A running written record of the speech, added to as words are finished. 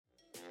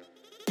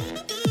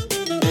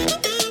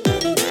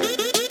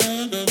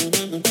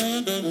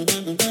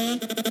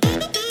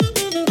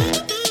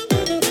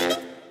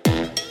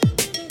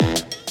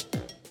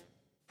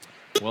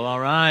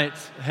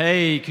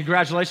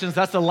congratulations.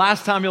 That's the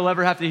last time you'll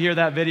ever have to hear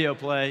that video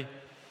play.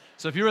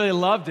 So if you really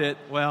loved it,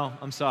 well,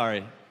 I'm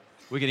sorry.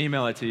 We can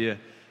email it to you,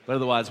 but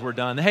otherwise we're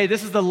done. Hey,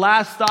 this is the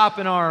last stop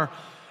in our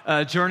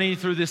journey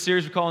through this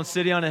series we're calling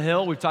City on a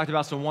Hill. We've talked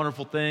about some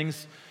wonderful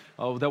things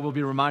that we'll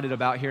be reminded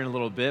about here in a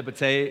little bit, but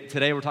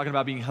today we're talking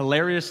about being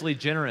hilariously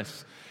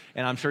generous.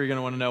 And I'm sure you're going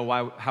to want to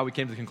know how we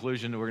came to the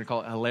conclusion that we're going to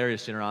call it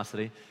hilarious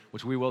generosity,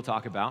 which we will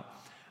talk about.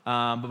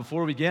 But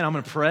before we begin, I'm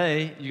going to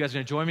pray. You guys are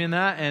going to join me in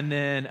that, and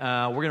then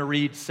we're going to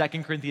read 2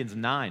 Corinthians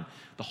 9,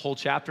 the whole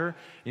chapter.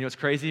 You know, it's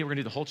crazy. We're going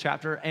to do the whole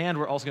chapter, and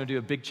we're also going to do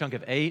a big chunk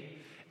of 8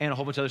 and a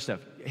whole bunch of other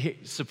stuff. Hey,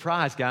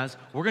 surprise, guys.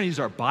 We're going to use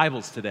our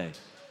Bibles today.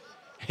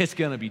 It's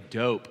going to be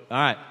dope. All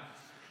right.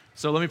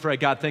 So let me pray.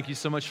 God, thank you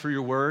so much for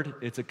your word.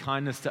 It's a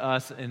kindness to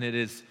us, and it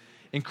is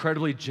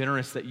incredibly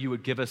generous that you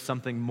would give us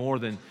something more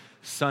than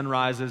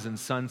sunrises and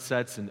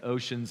sunsets and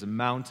oceans and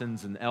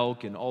mountains and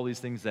elk and all these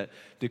things that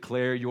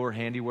declare your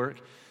handiwork.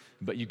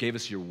 But you gave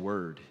us your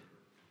word,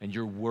 and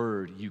your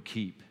word you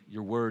keep.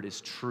 Your word is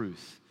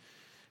truth.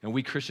 And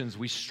we Christians,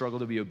 we struggle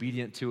to be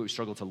obedient to it. We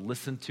struggle to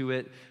listen to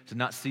it, to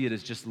not see it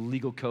as just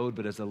legal code,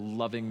 but as a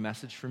loving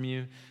message from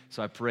you.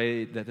 So I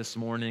pray that this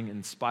morning,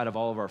 in spite of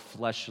all of our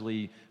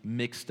fleshly,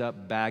 mixed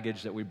up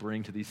baggage that we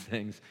bring to these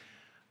things,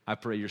 I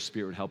pray your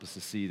Spirit would help us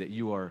to see that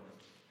you are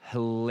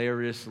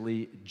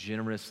hilariously,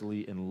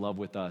 generously in love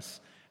with us,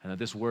 and that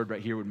this word right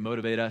here would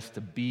motivate us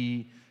to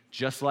be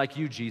just like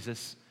you,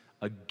 Jesus,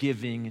 a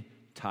giving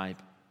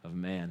type of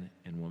man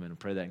and woman. I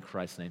pray that in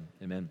Christ's name.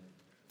 Amen.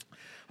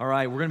 All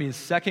right, we're going to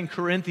be in 2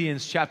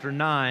 Corinthians chapter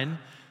 9,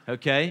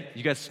 okay?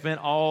 You guys spent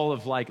all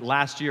of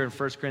last year in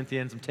 1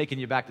 Corinthians. I'm taking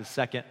you back to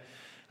 2nd.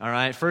 All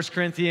right, 1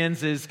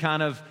 Corinthians is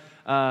kind of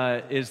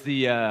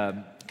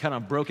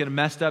broken,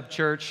 messed up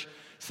church.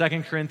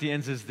 2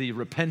 Corinthians is the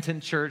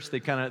repentant church.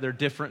 They're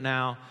different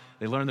now.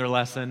 They learned their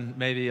lesson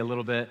maybe a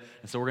little bit.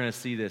 And so we're going to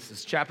see this.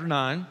 It's chapter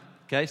 9,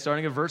 okay,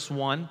 starting at verse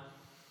 1.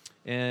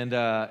 And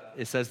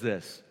it says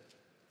this.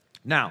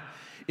 Now,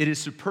 it is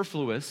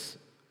superfluous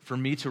for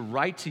me to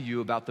write to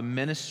you about the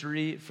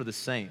ministry for the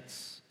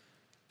saints.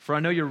 For I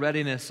know your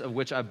readiness, of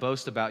which I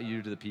boast about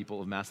you to the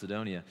people of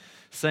Macedonia,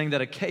 saying that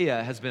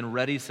Achaia has been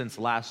ready since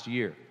last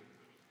year.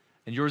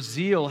 And your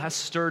zeal has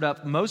stirred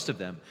up most of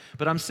them.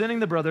 But I'm sending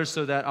the brothers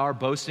so that our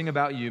boasting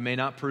about you may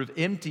not prove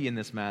empty in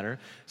this matter,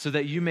 so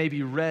that you may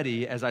be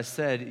ready, as I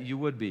said you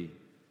would be.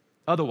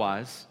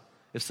 Otherwise,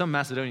 if some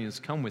Macedonians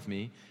come with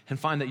me and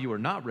find that you are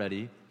not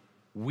ready,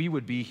 we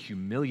would be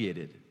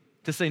humiliated,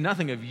 to say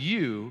nothing of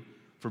you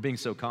for being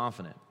so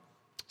confident.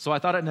 So I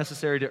thought it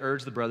necessary to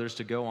urge the brothers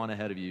to go on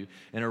ahead of you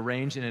and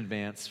arrange in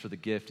advance for the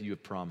gift you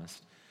have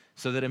promised,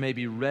 so that it may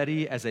be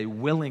ready as a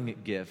willing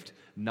gift,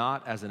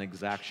 not as an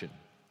exaction.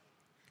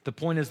 The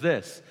point is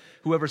this: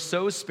 whoever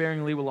sows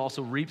sparingly will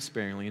also reap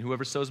sparingly, and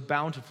whoever sows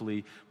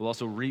bountifully will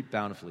also reap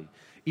bountifully.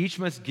 Each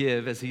must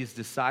give as he has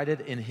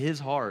decided in his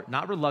heart,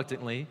 not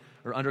reluctantly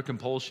or under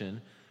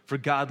compulsion, for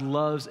God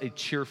loves a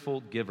cheerful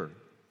giver.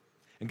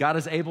 And God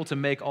is able to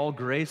make all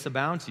grace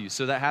abound to you,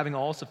 so that having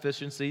all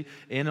sufficiency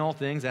in all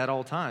things at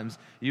all times,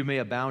 you may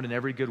abound in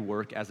every good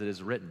work, as it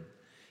is written.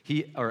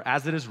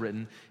 As it is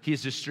written, he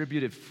has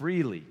distributed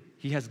freely.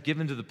 He has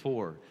given to the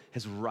poor.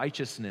 His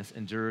righteousness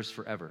endures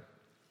forever.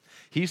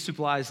 He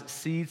supplies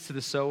seeds to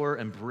the sower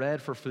and bread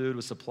for food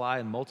will supply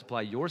and multiply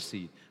your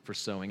seed for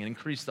sowing and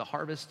increase the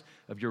harvest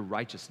of your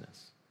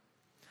righteousness.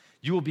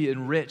 You will be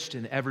enriched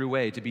in every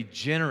way, to be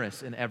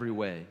generous in every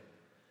way,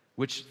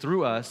 which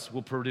through us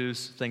will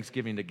produce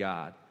thanksgiving to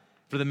God.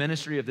 For the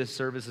ministry of this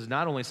service is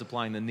not only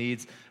supplying the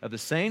needs of the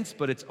saints,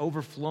 but it's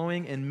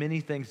overflowing in many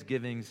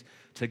thanksgivings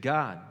to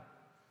God.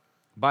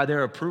 By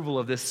their approval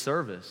of this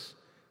service,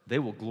 they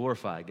will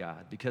glorify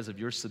God because of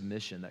your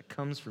submission that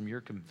comes from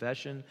your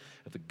confession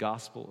of the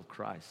gospel of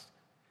Christ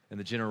and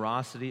the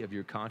generosity of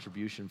your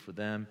contribution for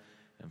them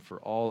and for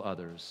all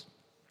others,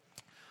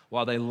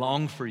 while they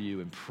long for you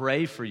and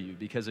pray for you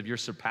because of your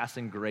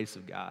surpassing grace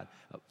of God,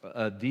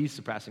 the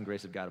surpassing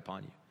grace of God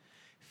upon you.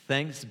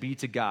 Thanks be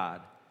to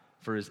God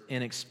for his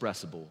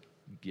inexpressible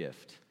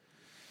gift.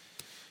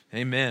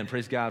 Amen.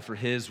 Praise God for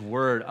his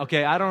word.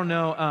 Okay, I don't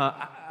know.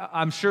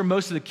 I'm sure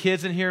most of the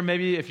kids in here,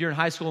 maybe if you're in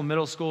high school and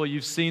middle school,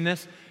 you've seen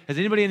this. Has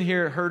anybody in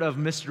here heard of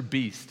Mr.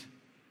 Beast?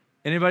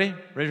 Anybody?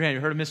 Raise your hand.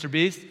 You heard of Mr.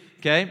 Beast?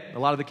 Okay. A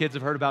lot of the kids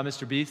have heard about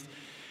Mr. Beast.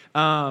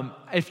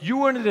 If you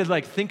wanted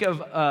to think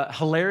of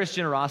hilarious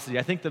generosity,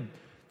 I think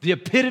the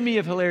epitome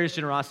of hilarious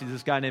generosity is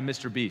this guy named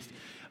Mr. Beast.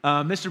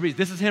 Mr. Beast,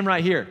 this is him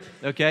right here,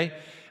 okay?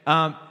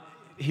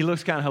 He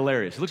looks kind of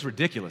hilarious. He looks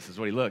ridiculous is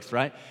what he looks,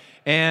 right?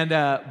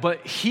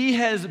 But he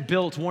has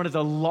built one of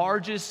the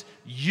largest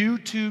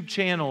YouTube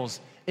channels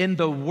in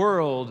the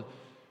world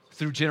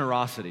through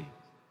generosity.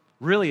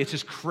 Really, it's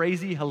just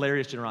crazy,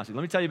 hilarious generosity.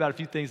 Let me tell you about a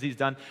few things he's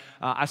done.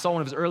 I saw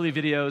one of his early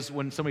videos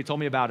when somebody told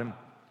me about him.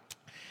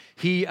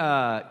 He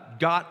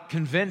got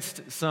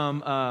convinced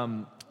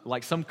some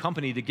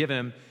company to give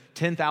him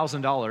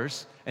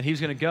 $10,000, and he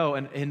was going to go,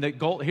 and the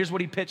goal, here's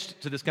what he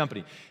pitched to this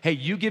company. Hey,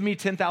 you give me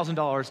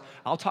 $10,000,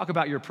 I'll talk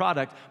about your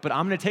product, but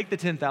I'm going to take the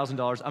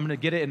 $10,000, I'm going to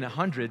get it in the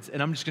hundreds,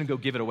 and I'm just going to go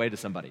give it away to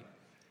somebody.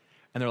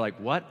 And they're like,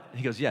 what? And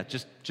he goes, yeah,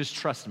 just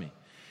trust me.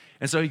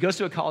 And so he goes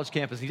to a college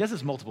campus. He does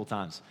this multiple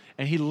times.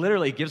 And he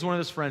literally gives one of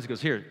his friends, he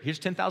goes, here's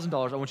 $10,000.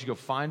 I want you to go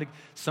find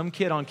some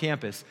kid on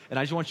campus, and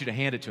I just want you to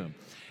hand it to him.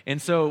 And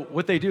so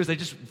what they do is they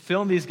just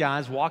film these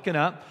guys walking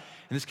up,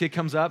 and this kid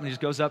comes up, and he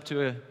just goes up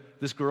to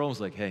this girl and is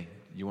like, hey,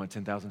 you want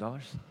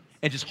 $10,000?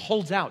 And just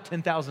holds out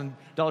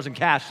 $10,000 in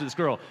cash to this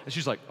girl. And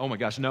she's like, oh my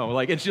gosh, no.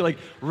 And she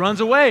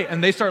runs away,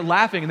 and they start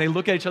laughing, and they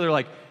look at each other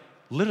like,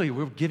 literally,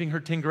 we're giving her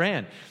 10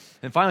 grand.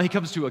 And finally, he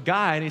comes to a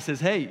guy, and he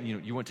says, hey,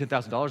 you want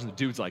 $10,000? And the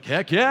dude's like,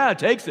 heck yeah,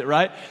 takes it,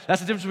 right? That's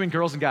the difference between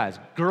girls and guys.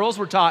 Girls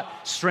were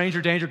taught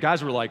stranger danger.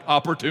 Guys were like,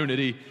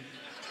 opportunity,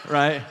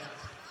 right?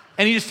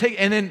 And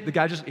and then the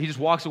guy just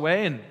walks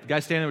away, and the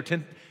guy's standing there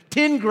with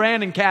 10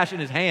 grand in cash in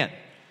his hand,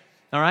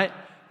 all right?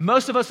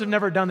 Most of us have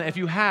never done that. If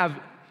you have,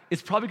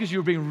 it's probably because you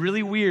were being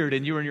really weird,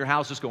 and you were in your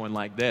house just going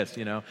like this,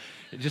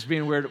 just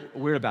being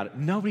weird about it.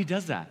 Nobody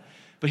does that.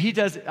 But he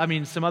does,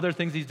 some other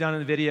things he's done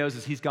in the videos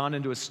is he's gone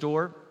into a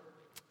store,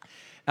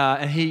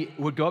 and he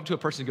would go up to a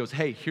person and goes,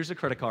 hey, here's a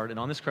credit card, and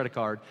on this credit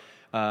card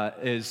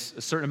is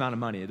a certain amount of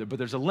money, but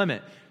there's a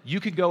limit. You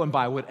can go and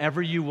buy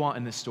whatever you want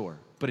in this store,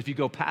 but if you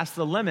go past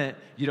the limit,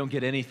 you don't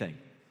get anything.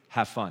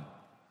 Have fun.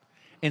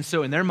 And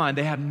so in their mind,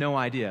 they have no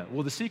idea.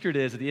 Well, the secret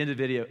is at the end of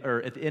the video,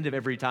 or at the end of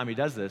every time he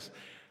does this,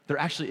 there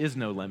actually is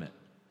no limit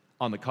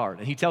on the card.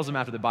 And he tells them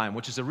after they buy them,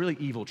 which is a really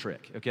evil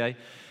trick, okay?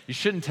 You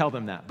shouldn't tell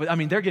them that. But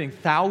they're getting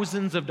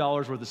thousands of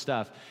dollars worth of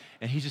stuff,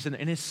 and he's just in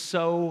there, and it's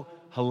so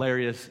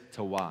hilarious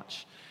to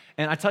watch.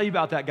 And I tell you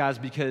about that, guys,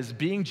 because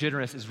being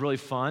generous is really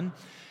fun,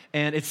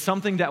 and it's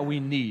something that we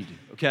need,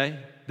 okay?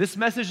 This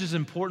message is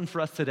important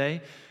for us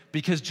today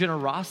because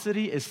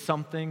generosity is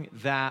something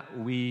that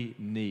we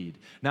need.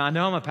 Now, I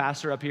know I'm a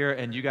pastor up here,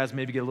 and you guys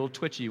maybe get a little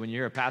twitchy when you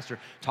hear a pastor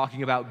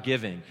talking about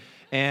giving.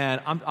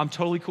 And I'm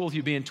totally cool with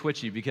you being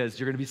twitchy because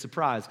you're going to be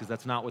surprised because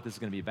that's not what this is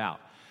going to be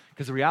about.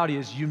 Because the reality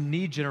is you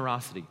need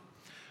generosity.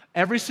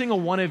 Every single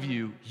one of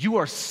you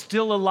are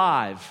still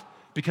alive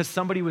because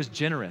somebody was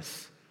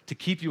generous to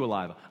keep you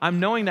alive. I'm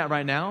knowing that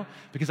right now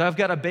because I've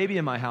got a baby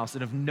in my house,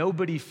 and if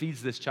nobody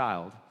feeds this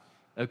child,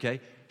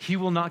 okay, he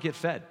will not get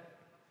fed.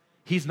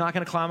 He's not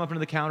going to climb up into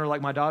the counter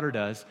like my daughter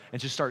does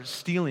and just start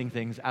stealing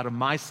things out of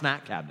my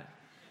snack cabinet,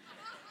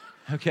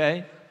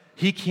 okay?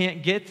 He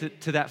can't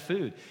get to that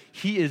food.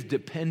 He is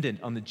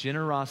dependent on the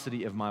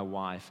generosity of my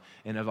wife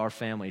and of our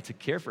family to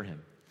care for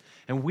him.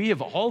 And we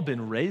have all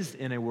been raised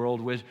in a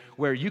world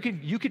where you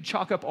could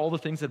chalk up all the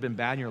things that have been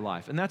bad in your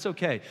life, and that's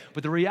okay.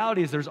 But the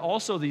reality is there's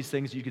also these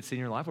things you could see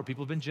in your life where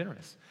people have been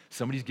generous.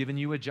 Somebody's given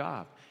you a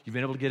job. You've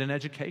been able to get an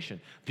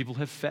education. People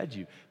have fed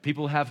you.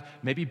 People have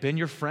maybe been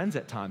your friends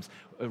at times,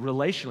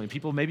 relationally.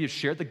 People maybe have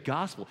shared the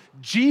gospel.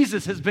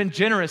 Jesus has been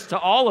generous to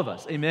all of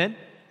us, amen?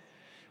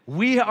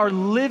 We are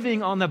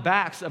living on the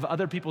backs of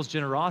other people's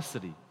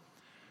generosity.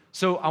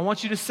 So I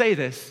want you to say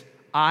this: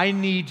 I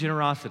need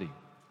generosity.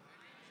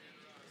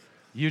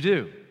 You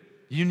do.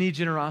 You need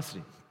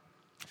generosity.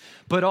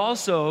 But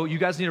also, you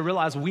guys need to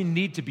realize we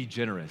need to be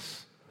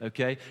generous,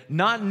 okay?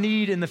 Not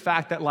need in the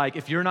fact that,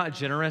 if you're not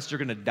generous, you're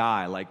going to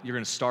die, you're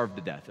going to starve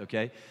to death,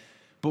 okay?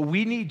 But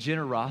we need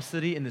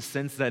generosity in the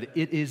sense that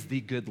it is the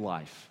good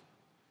life.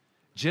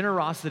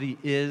 Generosity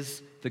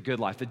is the good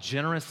life. The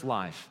generous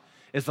life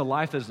is the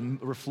life that is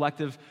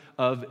reflective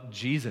of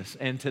Jesus.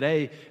 And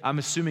today, I'm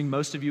assuming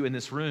most of you in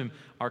this room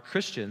are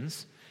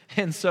Christians.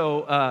 And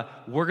so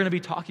we're going to be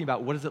talking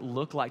about what does it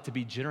look like to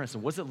be generous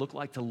and what does it look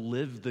like to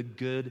live the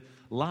good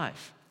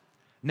life.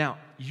 Now,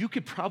 you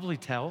could probably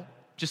tell,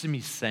 just in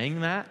me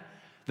saying that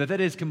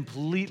is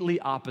completely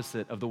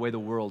opposite of the way the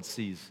world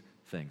sees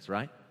things,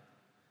 right?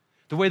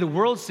 The way the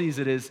world sees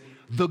it is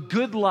the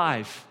good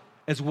life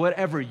is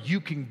whatever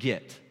you can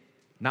get,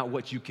 not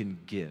what you can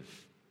give.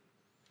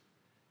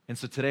 And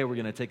so today we're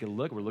going to take a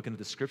look. We're looking at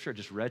the scripture I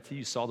just read to you.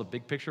 You saw the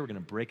big picture. We're going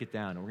to break it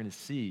down, and we're going to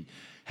see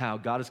how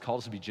God has called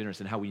us to be generous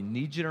and how we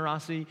need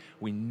generosity.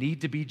 We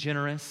need to be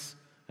generous,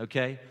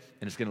 okay?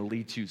 And it's going to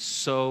lead to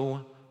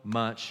so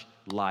much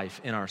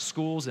life in our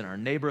schools, in our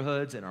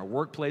neighborhoods, in our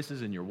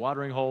workplaces, in your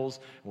watering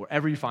holes,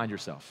 wherever you find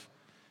yourself,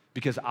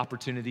 because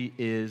opportunity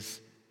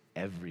is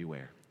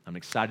everywhere. I'm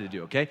excited to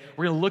do, okay?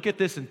 We're going to look at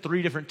this in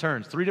 3 different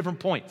turns, 3 different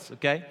points,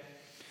 okay?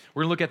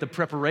 We're going to look at the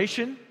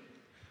preparation,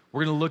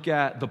 we're going to look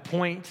at the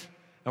point,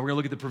 and we're going to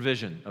look at the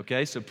provision,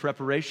 okay? So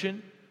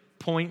preparation,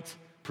 point,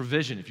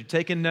 provision. If you're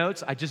taking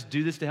notes, I just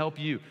do this to help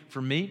you.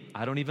 For me,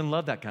 I don't even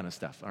love that kind of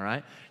stuff, all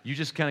right? You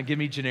just kind of give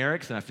me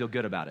generics, and I feel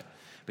good about it.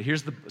 But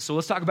so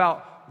let's talk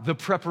about the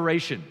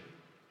preparation,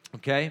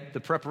 okay? The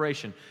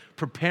preparation.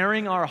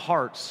 Preparing our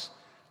hearts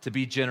to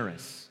be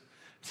generous.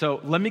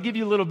 So let me give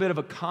you a little bit of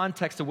a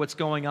context of what's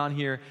going on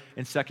here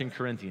in 2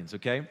 Corinthians,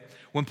 okay?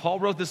 When Paul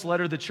wrote this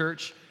letter to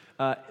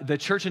the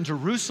church in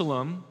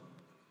Jerusalem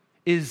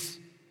is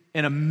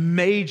in a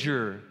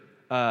major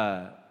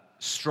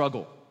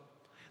struggle.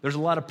 There's a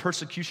lot of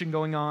persecution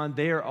going on.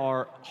 They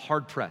are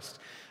hard-pressed.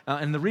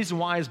 And the reason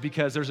why is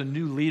because there's a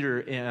new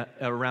leader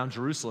around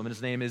Jerusalem, and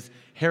his name is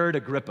Herod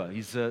Agrippa.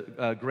 He's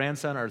a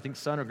grandson, or I think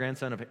son or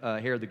grandson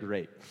of Herod the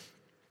Great.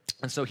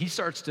 And so he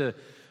starts to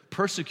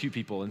persecute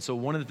people. And so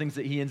one of the things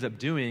that he ends up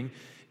doing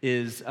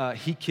is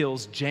he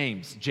kills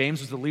James.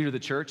 James was the leader of the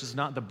church. This is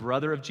not the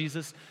brother of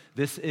Jesus.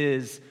 This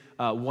is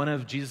one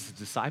of Jesus'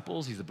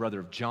 disciples. He's the brother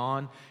of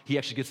John. He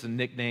actually gets the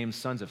nickname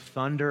Sons of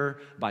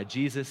Thunder by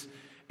Jesus.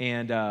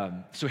 And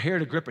so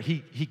Herod Agrippa,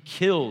 he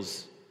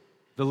kills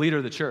the leader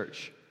of the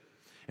church.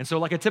 And so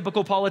like a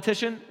typical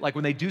politician, like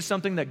when they do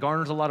something that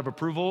garners a lot of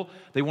approval,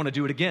 they want to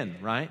do it again,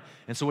 right?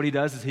 And so what he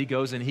does is he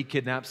goes and he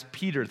kidnaps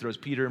Peter, throws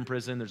Peter in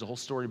prison. There's a whole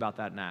story about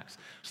that in Acts.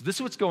 So this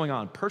is what's going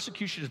on.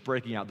 Persecution is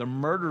breaking out. They're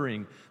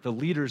murdering the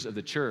leaders of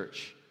the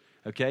church,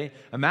 okay?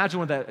 Imagine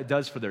what that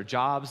does for their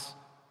jobs.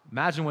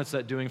 Imagine what's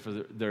that doing for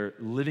their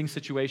living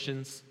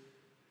situations.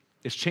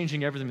 It's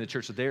changing everything in the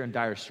church, so they're in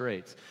dire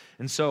straits.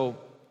 And so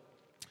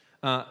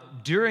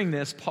during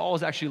this, Paul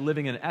is actually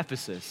living in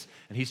Ephesus,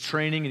 and he's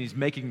training and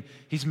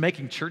he's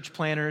making church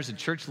planners and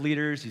church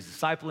leaders. He's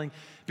discipling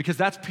because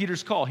that's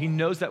Peter's call. He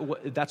knows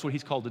that's what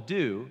he's called to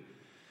do,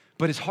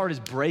 but his heart is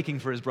breaking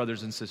for his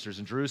brothers and sisters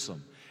in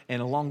Jerusalem.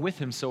 And along with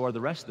him, so are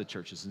the rest of the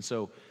churches. And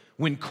so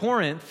when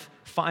Corinth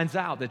finds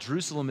out that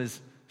Jerusalem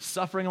is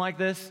suffering like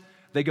this,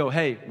 they go,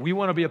 hey, we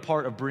want to be a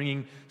part of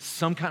bringing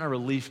some kind of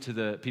relief to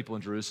the people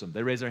in Jerusalem.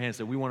 They raise their hands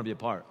and say, we want to be a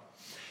part.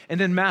 And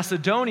then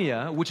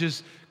Macedonia, which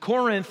is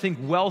Corinth, think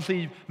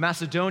wealthy,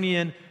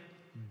 Macedonian,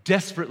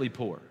 desperately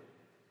poor.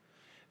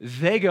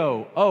 They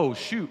go, oh,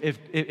 shoot,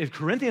 if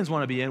Corinthians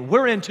want to be in,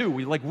 we're in too.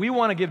 We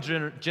want to give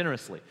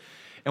generously.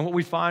 And what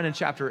we find in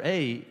chapter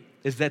 8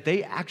 is that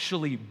they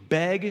actually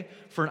beg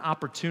for an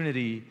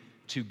opportunity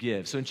to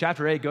give. So in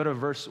chapter 8, go to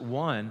verse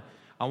 1.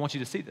 I want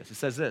you to see this. It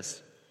says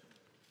this.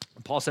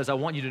 Paul says, I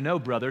want you to know,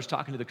 brothers,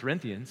 talking to the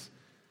Corinthians.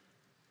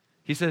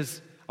 He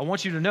says, I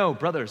want you to know,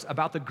 brothers,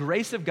 about the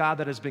grace of God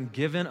that has been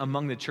given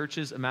among the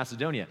churches of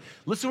Macedonia.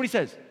 Listen to what he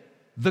says.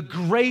 The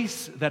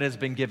grace that has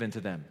been given to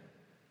them.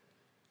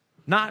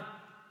 Not,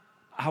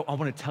 I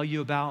want to tell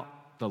you about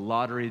the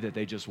lottery that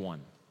they just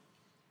won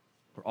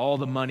or all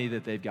the money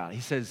that they've got.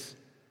 He says,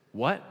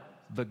 what?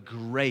 The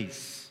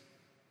grace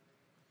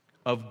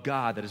of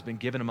God that has been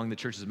given among the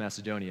churches of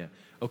Macedonia.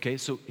 Okay,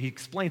 so he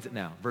explains it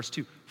now. Verse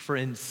 2, for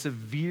in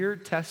severe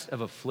test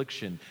of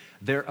affliction,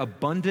 their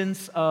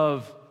abundance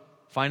of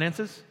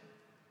finances?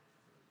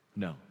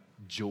 No,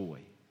 joy.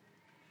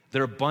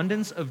 Their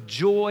abundance of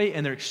joy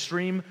and their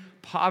extreme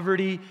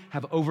poverty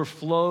have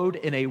overflowed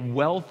in a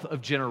wealth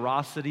of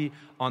generosity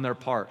on their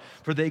part.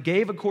 For they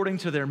gave according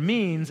to their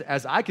means,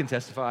 as I can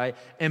testify,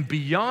 and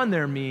beyond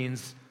their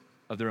means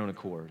of their own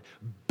accord,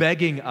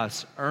 begging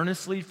us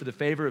earnestly for the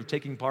favor of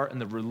taking part in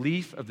the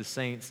relief of the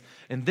saints.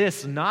 And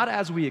this, not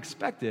as we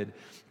expected,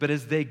 but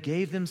as they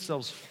gave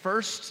themselves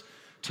first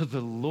to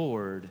the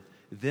Lord,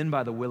 then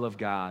by the will of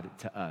God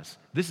to us.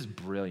 This is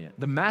brilliant.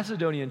 The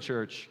Macedonian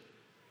church,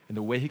 and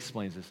the way he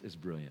explains this, is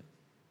brilliant.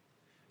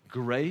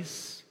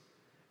 Grace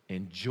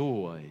and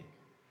joy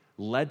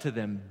led to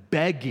them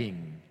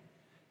begging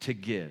to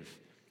give.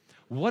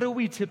 What do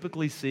we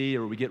typically see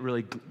or we get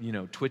really,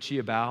 twitchy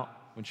about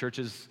when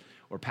churches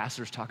or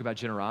pastors talk about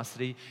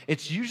generosity?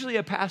 It's usually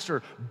a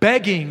pastor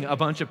begging a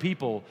bunch of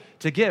people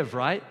to give,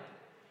 right?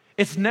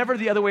 It's never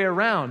the other way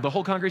around. The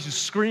whole congregation is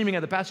screaming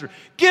at the pastor,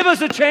 give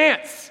us a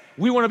chance.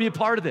 We want to be a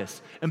part of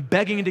this, and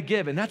begging to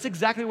give. And that's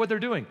exactly what they're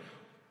doing.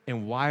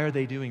 And why are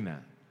they doing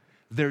that?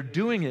 They're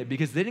doing it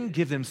because they didn't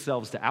give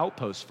themselves to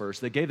Outpost first.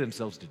 They gave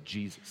themselves to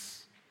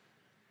Jesus.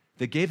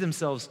 They gave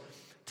themselves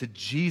to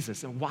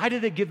Jesus. And why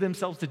did they give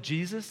themselves to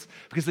Jesus?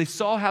 Because they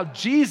saw how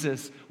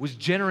Jesus was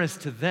generous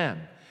to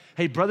them.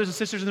 Hey, brothers and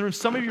sisters in the room,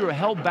 some of you are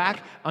held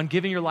back on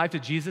giving your life to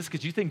Jesus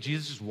because you think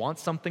Jesus just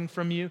wants something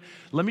from you.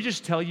 Let me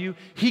just tell you,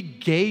 he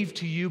gave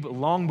to you but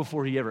long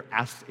before he ever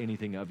asked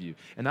anything of you.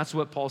 And that's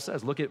what Paul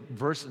says. Look at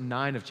verse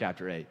 9 of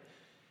chapter 8.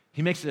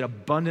 He makes it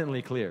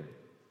abundantly clear.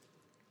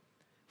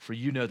 For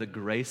you know the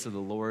grace of the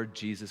Lord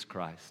Jesus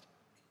Christ,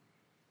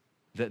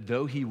 that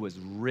though he was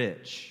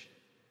rich,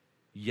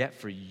 yet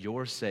for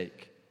your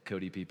sake,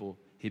 Cody people,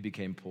 he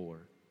became poor,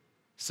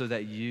 so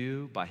that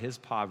you, by his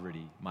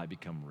poverty, might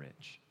become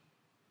rich.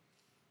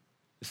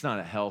 It's not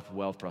a health,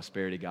 wealth,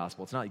 prosperity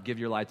gospel. It's not give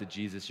your life to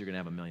Jesus, you're going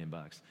to have $1 million.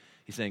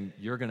 He's saying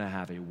you're going to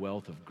have a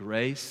wealth of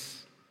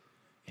grace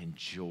and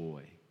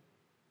joy.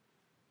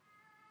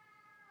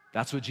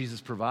 That's what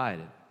Jesus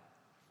provided.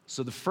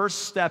 So the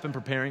first step in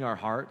preparing our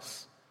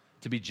hearts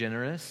to be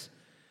generous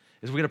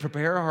is we're going to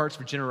prepare our hearts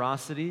for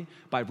generosity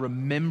by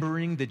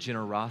remembering the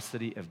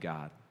generosity of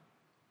God.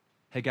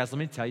 Hey guys, let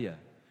me tell you,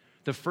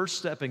 the first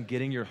step in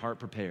getting your heart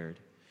prepared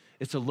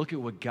is to look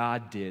at what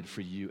God did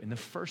for you in the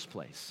first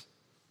place.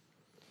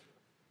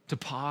 To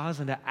pause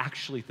and to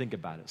actually think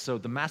about it. So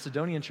the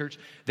Macedonian church,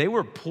 they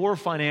were poor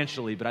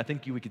financially, but I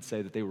think we could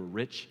say that they were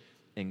rich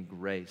in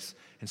grace.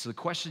 And so the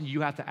question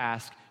you have to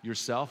ask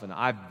yourself, and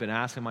I've been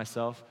asking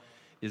myself,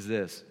 is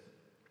this: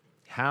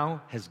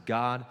 how has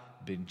God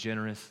been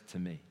generous to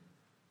me?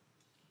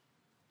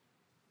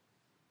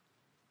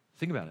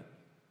 Think about it.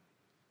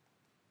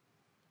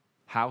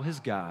 How has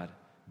God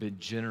been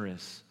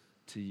generous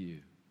to you?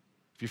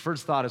 If your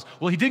first thought is,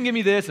 well, he didn't give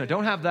me this and I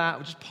don't have that,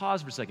 well, just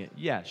pause for a second.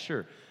 Yeah,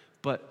 sure.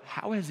 But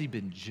how has he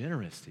been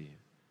generous to you?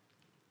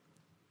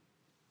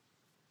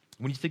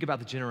 When you think about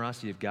the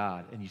generosity of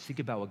God and you think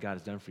about what God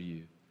has done for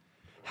you,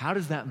 how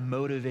does that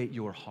motivate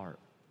your heart?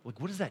 Like,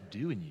 what does that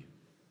do in you?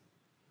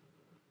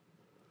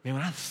 Man,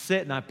 when I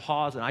sit and I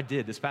pause, and I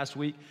did this past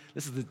week,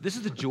 this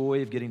is the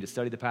joy of getting to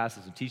study the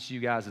passage and teach you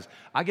guys, is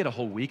I get a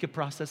whole week of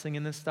processing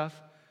in this stuff,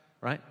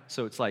 right?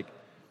 So it's like,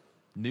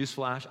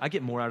 newsflash, I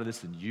get more out of this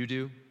than you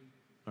do,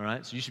 all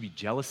right? So you should be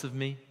jealous of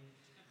me.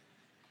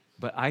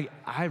 But I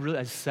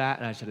sat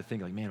and I tried to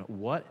think, like, man,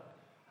 what?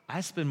 I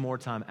spend more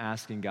time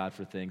asking God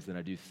for things than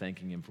I do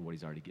thanking him for what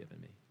he's already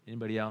given me.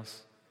 Anybody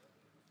else?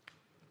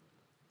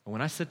 And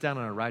when I sit down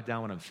and I write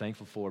down what I'm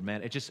thankful for,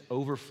 man, it just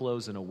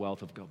overflows in a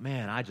wealth of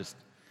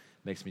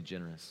makes me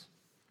generous.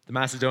 The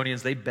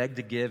Macedonians, they begged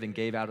to give and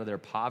gave out of their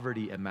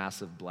poverty a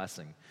massive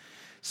blessing,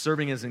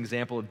 serving as an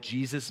example of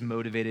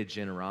Jesus-motivated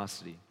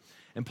generosity.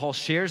 And Paul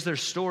shares their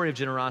story of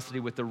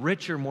generosity with the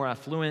richer, more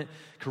affluent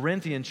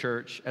Corinthian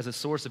church as a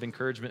source of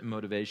encouragement and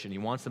motivation. He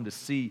wants them to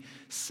see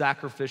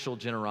sacrificial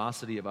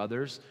generosity of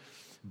others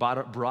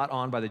brought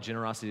on by the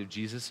generosity of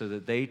Jesus so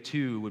that they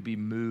too would be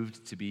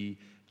moved to be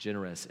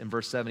generous. In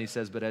verse 7, he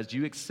says, but as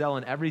you excel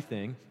in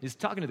everything, he's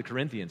talking to the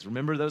Corinthians.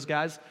 Remember those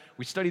guys?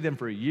 We studied them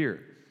for a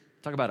year.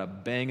 Talk about a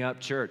bang-up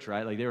church,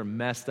 right? Like they were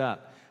messed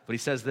up. But he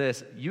says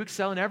this, you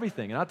excel in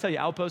everything. And I'll tell you,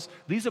 Outpost,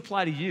 these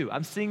apply to you.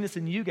 I'm seeing this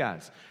in you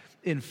guys.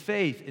 In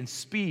faith, in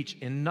speech,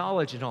 in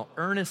knowledge, in all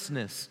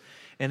earnestness,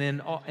 and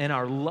in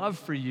our love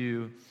for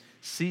you,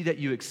 see that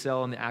you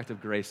excel in the act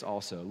of grace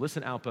also.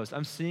 Listen, Outpost,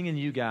 I'm seeing in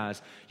you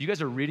guys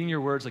are reading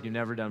your words like you've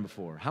never done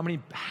before. How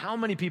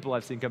many people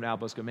I've seen come to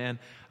Outpost go, man,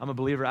 I'm a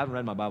believer, I haven't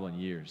read my Bible in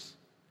years.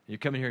 And you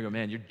come in here and go,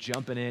 man, you're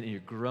jumping in and you're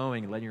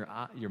growing and letting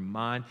your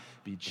mind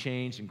be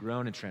changed and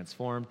grown and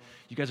transformed.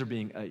 You guys are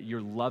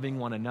you're loving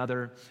one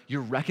another.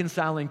 You're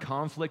reconciling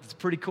conflict. It's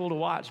pretty cool to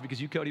watch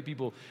because you Cody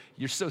people,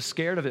 you're so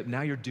scared of it.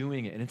 Now you're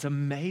doing it and it's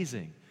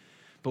amazing.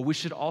 But we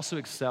should also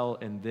excel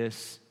in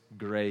this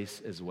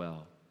grace as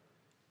well,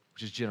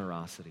 which is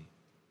generosity.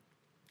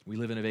 We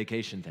live in a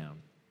vacation town,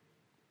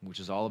 which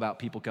is all about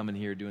people coming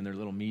here doing their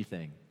little me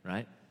thing,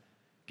 right?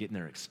 Getting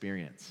their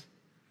experience.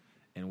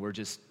 And we're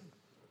just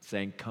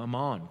saying, come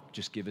on,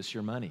 just give us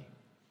your money,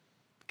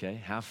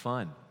 okay? Have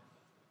fun.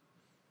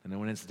 And then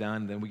when it's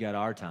done, then we got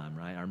our time,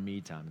 right? Our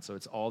me time. And so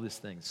it's all this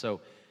thing.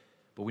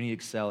 But we need to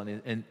excel.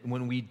 And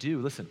when we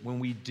do this,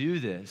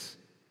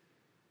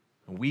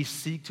 and we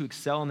seek to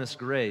excel in this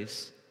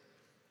grace,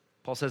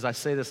 Paul says, I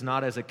say this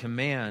not as a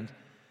command,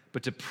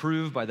 but to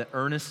prove by the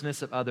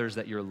earnestness of others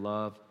that your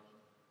love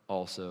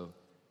also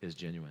is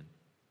genuine.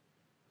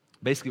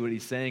 Basically what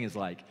he's saying is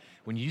like,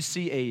 when you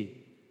see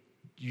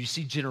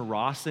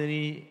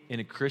generosity in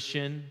a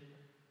Christian,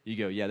 you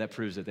go, yeah, that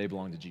proves that they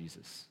belong to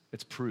Jesus.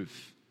 It's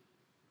proof.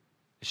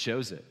 It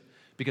shows it.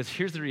 Because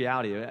here's the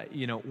reality.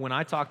 When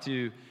I talk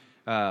to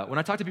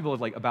people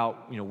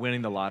about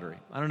winning the lottery,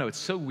 I don't know, it's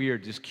so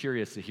weird, just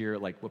curious to hear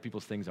like what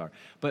people's things are.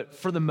 But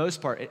for the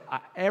most part,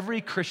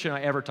 every Christian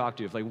I ever talk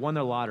to, if they won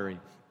the lottery,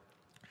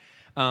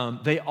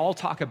 they all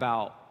talk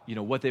about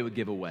what they would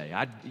give away.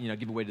 I'd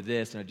give away to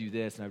this, and I'd do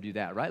this, and I'd do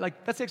that, right?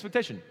 Like, that's the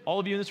expectation. All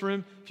of you in this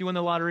room, if you win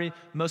the lottery,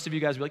 most of you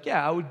guys would be like,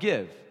 yeah, I would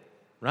give,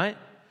 right?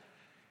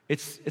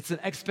 It's an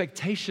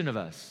expectation of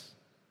us.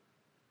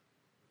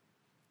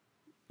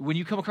 When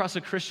you come across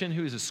a Christian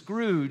who is a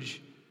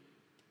Scrooge,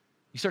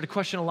 you start to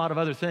question a lot of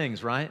other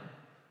things, right?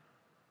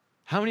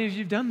 How many of you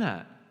have done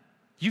that?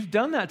 You've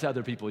done that to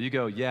other people. You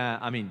go,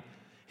 yeah,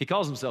 he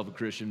calls himself a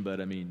Christian, but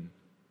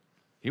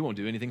he won't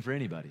do anything for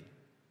anybody.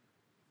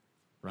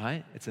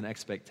 Right? It's an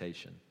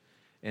expectation.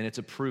 And it's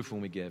a proof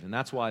when we give. And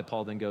that's why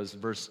Paul then goes,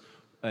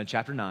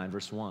 chapter 9,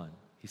 verse 1.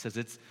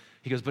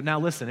 He goes, but now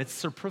listen, it's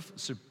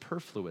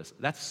superfluous.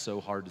 That's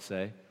so hard to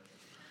say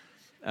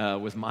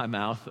with my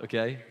mouth,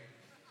 okay?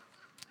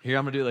 Here,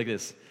 I'm going to do it like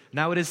this.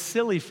 Now it is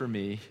silly for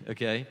me,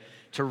 okay,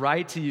 to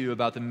write to you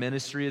about the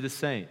ministry of the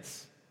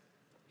saints.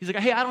 He's like,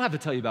 hey, I don't have to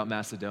tell you about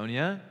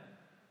Macedonia.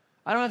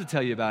 I don't have to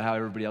tell you about how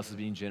everybody else is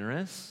being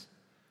generous.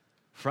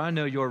 For I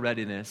know your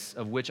readiness,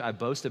 of which I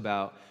boast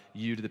about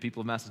you to the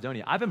people of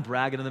Macedonia. I've been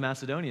bragging to the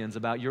Macedonians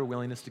about your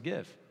willingness to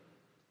give.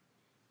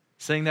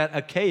 Saying that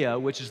Achaia,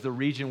 which is the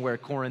region where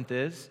Corinth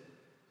is,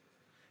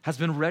 has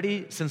been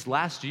ready since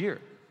last year.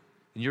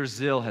 And your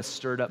zeal has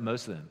stirred up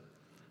most of them.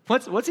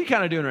 What's he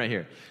kind of doing right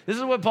here? This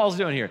is what Paul's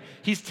doing here.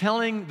 He's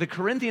telling the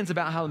Corinthians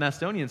about how the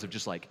Macedonians have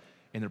just like,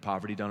 in their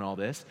poverty, done all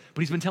this.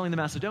 But he's been telling the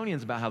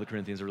Macedonians about how the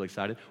Corinthians are really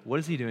excited. What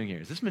is he doing here?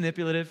 Is this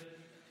manipulative?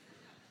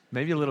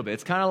 Maybe a little bit.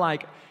 It's kind of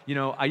like,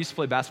 I used to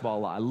play basketball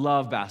a lot. I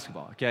love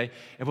basketball, okay?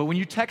 But when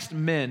you text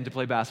men to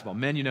play basketball,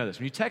 men, you know this.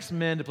 When you text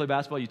men to play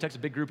basketball, you text a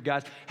big group of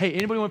guys, hey,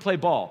 anybody want to play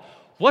ball?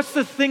 What's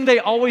the thing they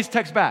always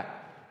text back?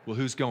 Well,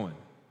 who's going?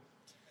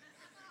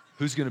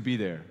 Who's going to be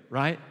there,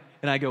 right?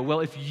 And I go,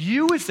 well, if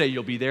you would say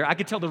you'll be there, I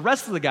could tell the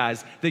rest of the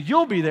guys that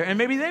you'll be there, and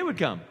maybe they would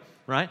come,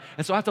 right?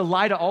 And so I have to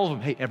lie to all of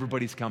them, hey,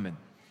 everybody's coming.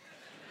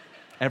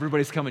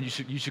 Everybody's coming.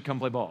 You should come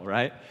play ball,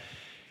 right?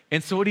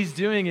 And so what he's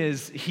doing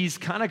is he's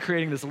kind of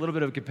creating this a little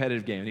bit of a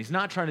competitive game. And he's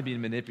not trying to be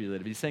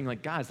manipulative. He's saying,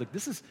 like, guys, like,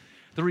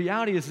 the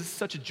reality is this is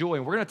such a joy.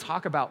 And we're going to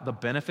talk about the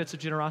benefits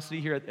of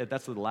generosity here.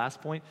 That's the last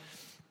point.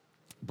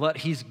 But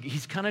he's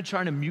kind of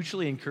trying to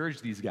mutually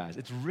encourage these guys.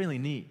 It's really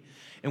neat.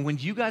 And when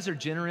you guys are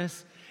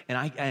generous, and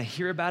I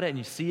hear about it and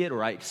you see it,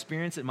 or I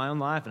experience it in my own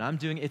life, and I'm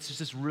doing it, it's just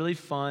this really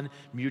fun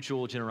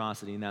mutual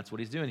generosity, and that's what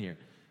he's doing here,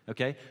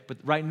 okay? But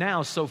right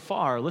now, so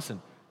far,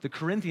 listen, the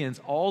Corinthians,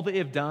 all they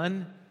have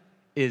done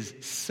is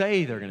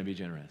say they're going to be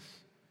generous.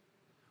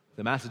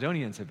 The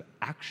Macedonians have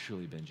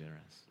actually been generous.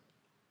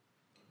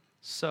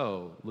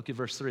 So, look at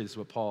verse 3. This is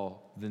what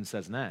Paul then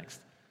says next.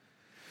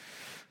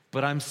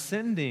 But I'm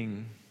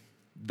sending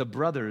the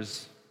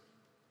brothers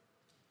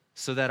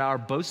so that our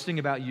boasting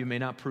about you may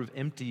not prove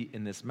empty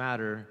in this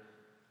matter,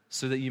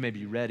 so that you may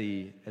be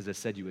ready as I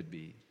said you would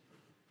be.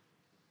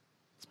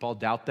 Does Paul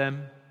doubt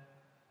them?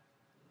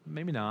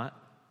 Maybe not.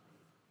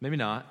 Maybe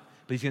not.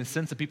 But he's going to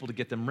send some people to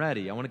get them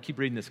ready. I want to keep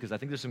reading this because I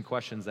think there's some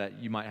questions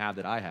that you might have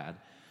that I had.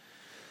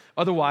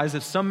 Otherwise,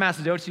 if some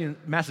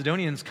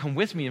Macedonians come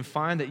with me and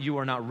find that you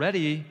are not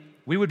ready,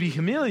 we would be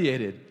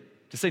humiliated,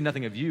 to say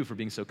nothing of you for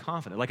being so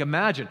confident. Like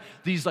imagine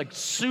these like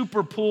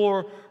super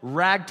poor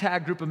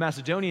ragtag group of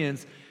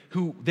Macedonians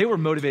who they were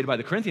motivated by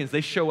the Corinthians.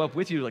 They show up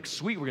with you like,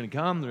 sweet, we're going to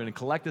come. They're going to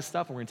collect this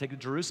stuff and we're going to take it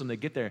to Jerusalem. They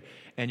get there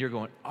and you're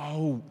going,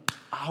 oh,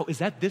 is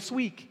that this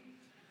week?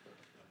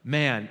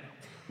 Man,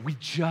 we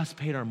just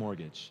paid our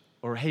mortgage.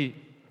 Or hey,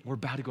 we're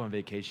about to go on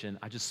vacation.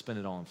 I just spent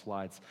it all on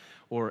flights.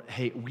 Or,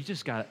 hey, we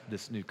just got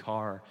this new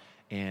car,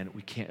 and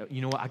we can't, you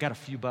know what, I got a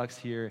few bucks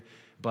here,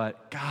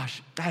 but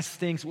gosh, that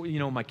stinks. You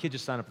know, my kid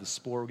just signed up for the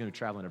sport. We're going to be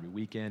traveling every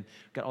weekend.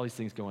 Got all these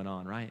things going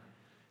on, right?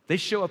 They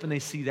show up and they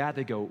see that.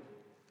 They go,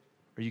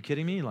 are you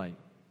kidding me? Like,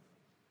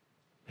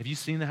 have you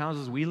seen the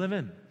houses we live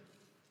in?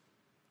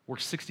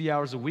 Work 60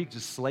 hours a week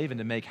just slaving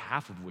to make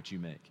half of what you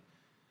make.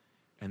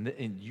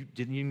 And you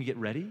didn't even get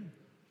ready?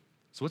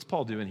 So what's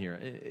Paul doing here?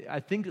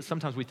 I think that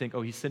sometimes we think,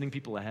 oh, he's sending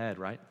people ahead,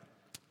 right?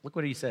 Look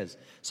what he says.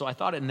 So I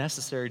thought it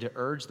necessary to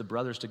urge the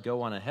brothers to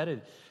go on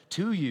ahead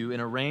to you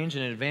and arrange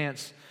in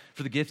advance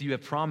for the gift you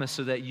have promised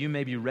so that you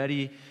may be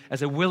ready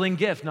as a willing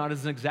gift, not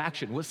as an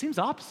exaction. Well, it seems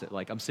opposite.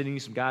 Like I'm sending you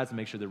some guys to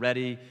make sure they're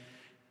ready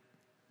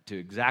to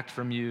exact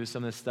from you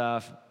some of this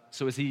stuff.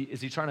 So is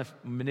he trying to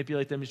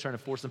manipulate them? He's trying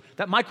to force them?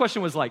 My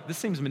question was like, this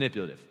seems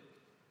manipulative.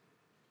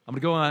 I'm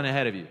going to go on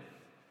ahead of you.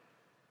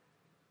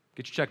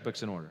 Get your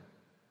checkbooks in order.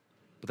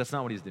 But that's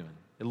not what he's doing.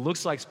 It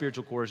looks like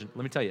spiritual coercion.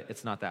 Let me tell you,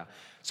 it's not that.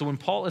 So when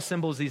Paul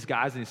assembles these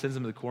guys and he sends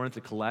them to Corinth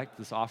to collect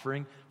this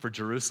offering for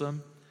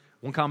Jerusalem,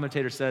 one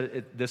commentator said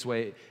it this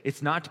way,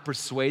 it's not to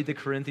persuade the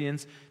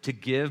Corinthians to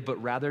give,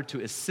 but rather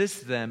to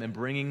assist them in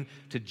bringing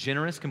to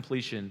generous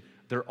completion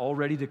their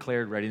already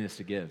declared readiness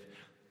to give.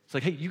 It's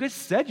like, hey, you guys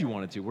said you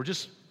wanted to.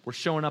 We're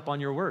showing up on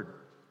your word.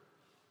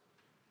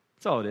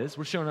 That's all it is.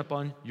 We're showing up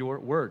on your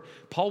word.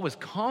 Paul was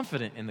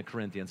confident in the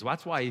Corinthians. So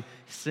that's why he's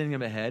sending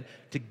them ahead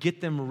to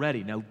get them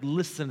ready. Now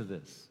listen to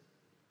this.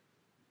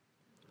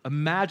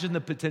 Imagine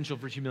the potential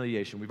for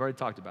humiliation. We've already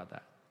talked about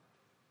that.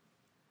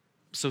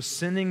 So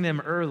sending them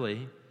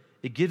early,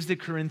 it gives the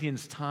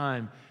Corinthians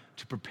time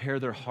to prepare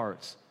their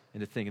hearts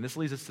and to think. And this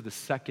leads us to the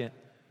second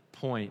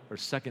point or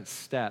second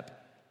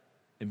step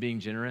in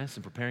being generous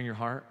and preparing your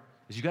heart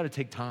is you got to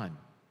take time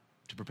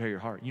to prepare your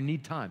heart. You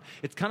need time.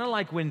 It's kind of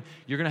like when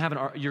you're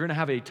going to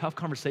have a tough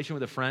conversation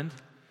with a friend.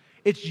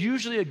 It's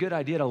usually a good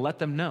idea to let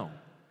them know,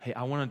 hey,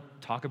 I want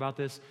to talk about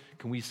this.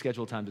 Can we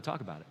schedule time to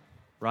talk about it?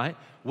 Right?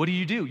 What do?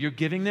 You're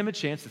giving them a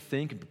chance to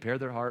think and prepare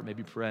their heart,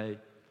 maybe pray,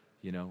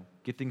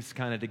 get things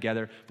kind of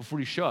together before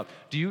you show up.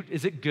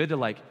 Is it good to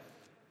like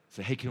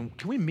say, hey, can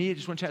we meet? I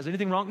just want to chat. Is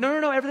anything wrong?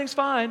 No, everything's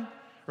fine.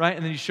 Right?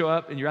 And then you show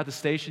up and you're at the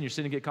station, you're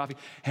sitting to get coffee.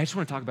 Hey, I just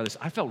want to talk about this.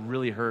 I felt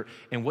really hurt.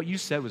 And what you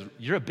said was,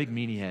 you're a big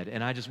meanie head.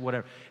 And I just,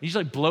 whatever. And you just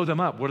like blow them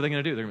up. What are they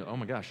going to do? They're going to be, oh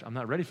my gosh, I'm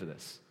not ready for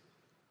this.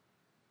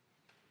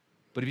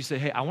 But if you say,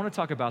 hey, I want to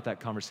talk about that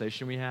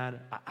conversation we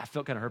had. I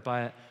felt kind of hurt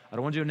by it. I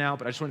don't want to do it now,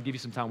 but I just want to give you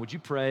some time. Would you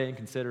pray and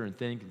consider and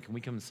think? And can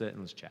we come and sit and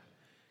let's chat?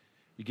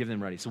 You give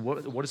them ready. So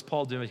what is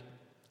Paul doing?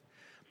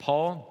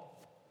 Paul,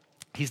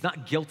 he's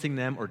not guilting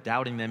them or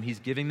doubting them. He's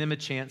giving them a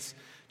chance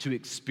to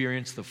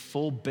experience the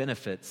full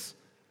benefits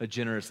of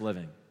generous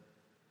living.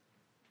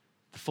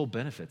 The full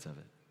benefits of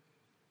it.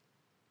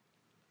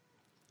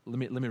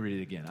 Let me read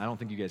it again. I don't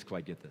think you guys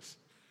quite get this.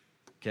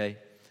 Okay?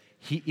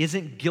 He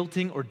isn't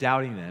guilting or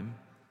doubting them.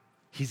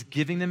 He's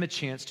giving them a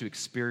chance to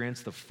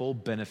experience the full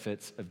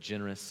benefits of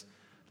generous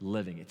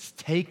living. It's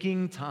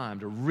taking time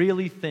to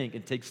really think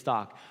and take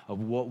stock of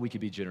what we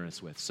could be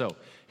generous with. So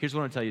here's what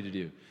I want to tell you to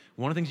do.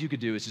 One of the things you could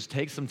do is just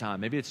take some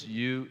time. Maybe it's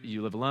you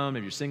live alone,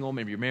 maybe you're single,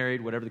 maybe you're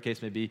married, whatever the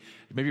case may be.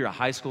 Maybe you're a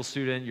high school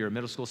student, you're a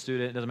middle school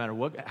student, it doesn't matter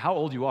how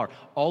old you are.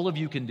 All of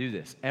you can do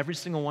this. Every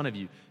single one of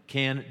you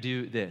can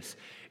do this.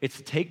 It's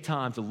to take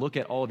time to look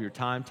at all of your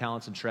time,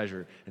 talents, and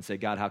treasure and say,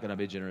 God, how can I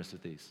be generous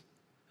with these?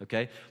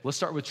 Okay? Let's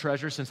start with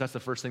treasure since that's the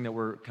first thing that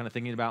we're kind of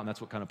thinking about, and that's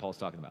what kind of Paul's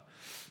talking about.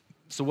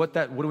 So what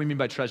do we mean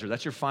by treasure?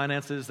 That's your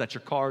finances, that's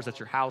your cars, that's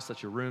your house,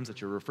 that's your rooms,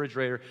 that's your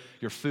refrigerator,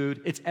 your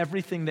food. It's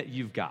everything that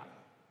you've got.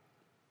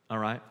 All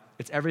right?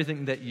 It's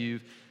everything that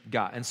you've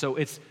got. And so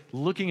it's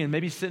looking and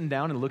maybe sitting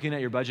down and looking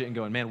at your budget and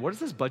going, man, what does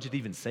this budget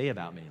even say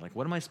about me? Like,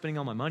 what am I spending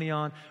all my money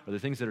on? Are there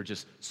things that are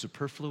just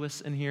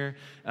superfluous in here?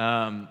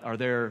 Are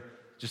there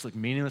just like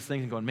meaningless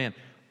things? And going, man,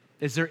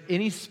 is there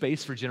any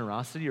space for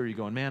generosity? Or are you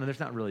going, man, there's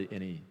not really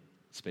any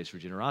space for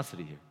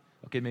generosity here?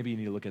 Okay, maybe you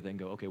need to look at that and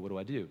go, okay, what do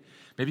I do?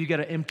 Maybe you got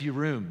an empty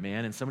room,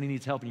 man, and somebody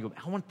needs help, and you go,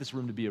 I want this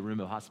room to be a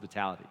room of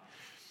hospitality.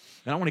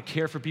 And I want to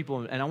care for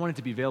people, and I want it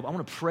to be available. I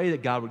want to pray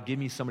that God would give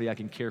me somebody I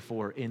can care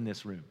for in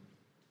this room.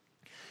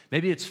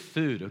 Maybe it's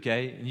food,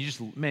 okay? And you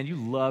just, man, you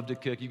love to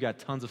cook. You got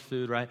tons of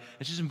food, right?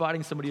 It's just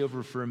inviting somebody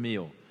over for a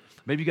meal.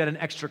 Maybe you got an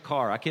extra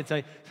car. I can't tell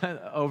you,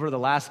 over the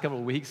last couple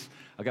of weeks,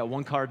 I got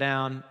one car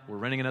down. We're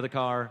renting another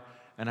car,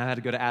 and I had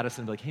to go to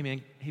Addison and be like, hey,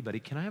 man, hey, buddy,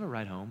 can I have a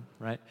ride home,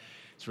 right?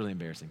 It's really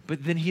embarrassing.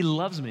 But then he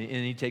loves me,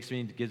 and he takes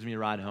me and gives me a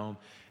ride home.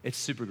 It's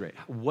super great.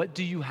 What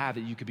do you have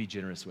that you could be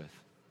generous with,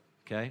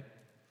 okay?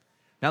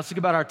 Now let's think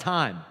about our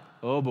time.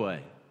 Oh, boy.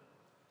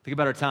 Think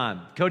about our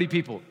time. Cody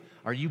people,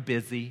 are you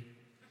busy?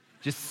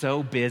 Just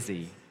so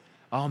busy.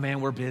 Oh,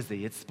 man, we're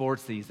busy. It's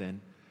sports season.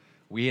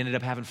 We ended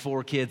up having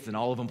 4 kids, and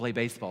all of them play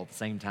baseball at the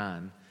same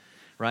time,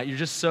 right? You're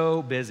just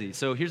so busy.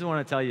 So here's what I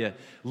want to tell you.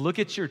 Look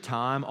at your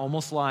time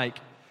almost like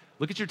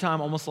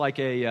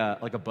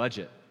a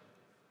budget.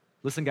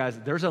 Listen, guys,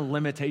 there's a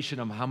limitation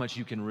on how much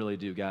you can really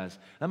do, guys.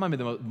 That might be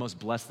the most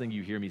blessed thing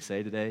you hear me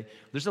say today.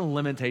 There's a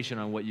limitation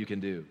on what you can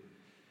do.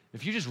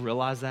 If you just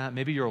realize that,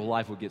 maybe your whole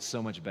life will get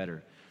so much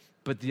better.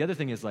 But the other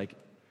thing is like,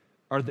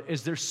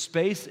 is there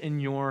space in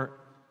your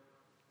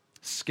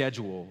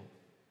schedule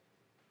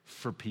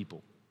for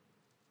people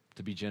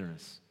to be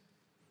generous?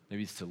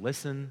 Maybe it's to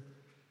listen,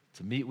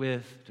 to meet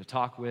with, to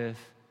talk with,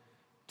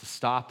 to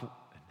stop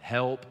and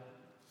help.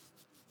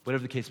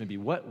 Whatever the case may be,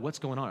 what's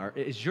going on?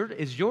 Is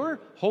your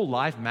whole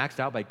life maxed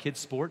out by kids'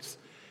 sports?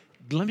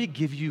 Let me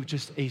give you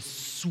just a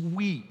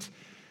sweet,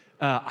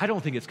 I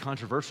don't think it's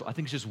controversial, I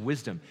think it's just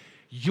wisdom.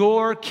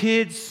 Your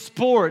kids'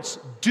 sports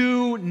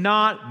do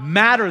not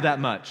matter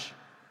that much.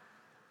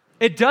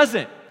 It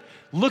doesn't.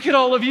 Look at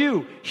all of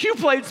you. You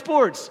played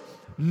sports.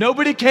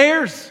 Nobody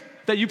cares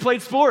that you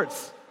played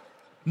sports.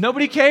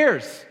 Nobody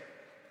cares.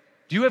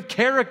 Do you have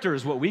character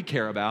is what we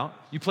care about.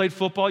 You played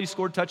football, you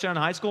scored a touchdown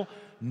in high school.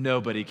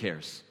 Nobody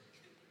cares.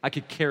 I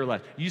could care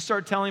less. You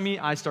start telling me,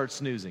 I start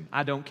snoozing.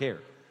 I don't care.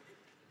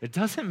 It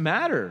doesn't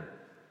matter.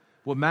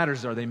 What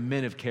matters are they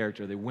men of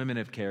character, are they women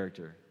of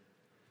character.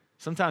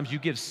 Sometimes you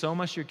give so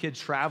much to your kid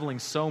traveling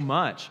so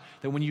much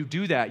that when you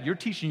do that, you're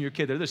teaching your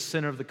kid they're the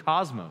center of the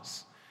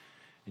cosmos.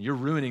 And you're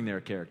ruining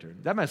their character.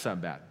 That might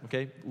sound bad,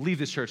 okay? Leave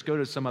this church. Go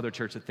to some other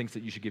church that thinks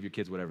that you should give your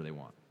kids whatever they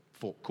want.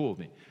 Cool with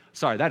me.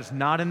 Sorry, that is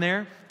not in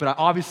there, but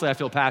obviously I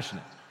feel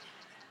passionate.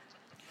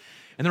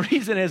 And the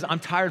reason is I'm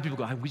tired of people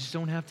going, we just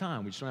don't have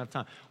time. We just don't have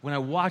time. When I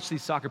watch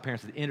these soccer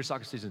parents at the end of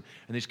soccer season,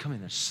 and they just come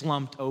in, they're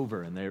slumped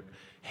over, and their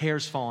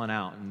hair's falling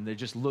out, and they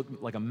just look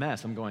like a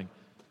mess. I'm going,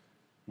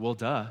 well,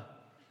 duh.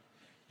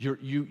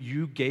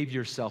 You gave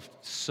yourself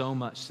so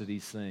much to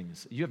these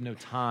things. You have no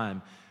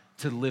time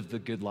to live the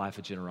good life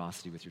of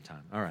generosity with your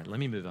time. All right, let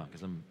me move on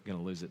because I'm going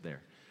to lose it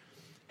there.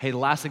 Hey, the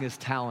last thing is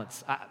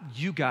talents.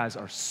 You guys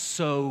are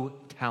so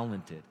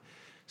talented.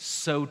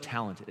 So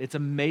talented. It's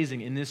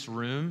amazing. In this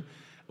room,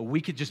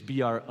 we could just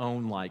be our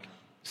own, like,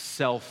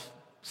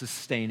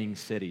 self-sustaining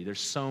city. There's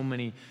so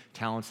many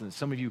talents. And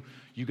some of you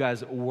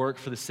guys work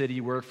for the city,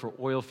 you work for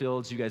oil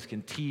fields, you guys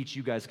can teach,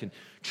 you guys can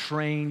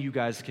train, you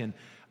guys can,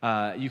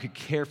 you could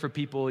care for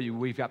people.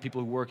 We've got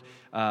people who work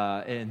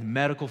in the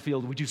medical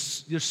field.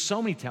 There's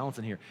so many talents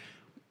in here.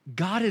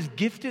 God has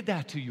gifted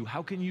that to you.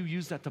 How can you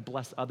use that to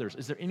bless others?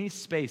 Is there any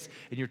space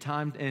in your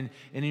time and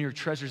in your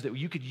treasures that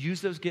you could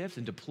use those gifts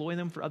and deploy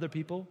them for other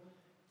people?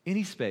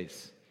 Any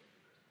space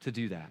to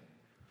do that.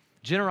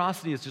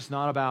 Generosity is just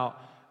not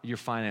about your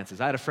finances.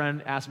 I had a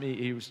friend ask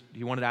me,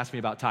 he wanted to ask me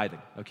about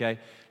tithing, okay?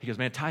 He goes,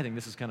 man, tithing,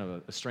 this is kind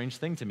of a strange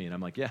thing to me. And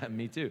I'm like, yeah,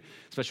 me too,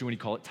 especially when you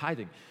call it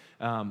tithing.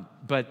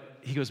 But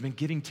he goes, man,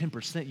 giving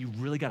 10%, you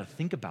really got to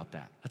think about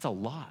that. That's a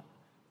lot.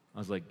 I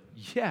was like,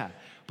 yeah,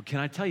 but can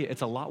I tell you,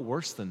 it's a lot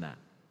worse than that.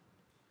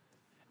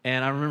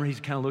 And I remember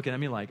he's kind of looking at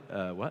me like,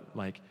 what?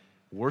 Like,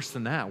 worse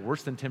than that,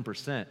 worse than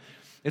 10%.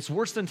 It's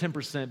worse than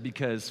 10%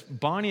 because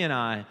Bonnie and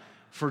I,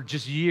 for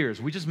just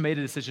years, we just made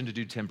a decision to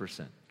do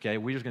 10%, okay?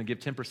 We're just going to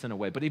give 10%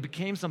 away. But it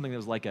became something that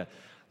was like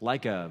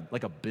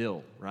a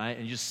bill, right?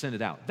 And you just send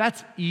it out.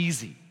 That's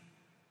easy.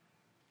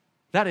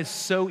 That is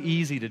so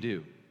easy to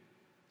do.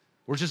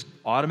 We're just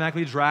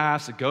automatically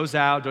drafts. It goes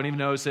out. Don't even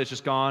notice it. It's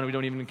just gone. We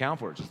don't even account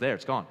for it. It's just there.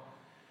 It's gone.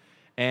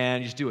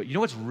 And you just do it. You know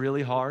what's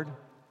really hard?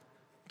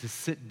 To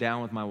sit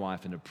down with my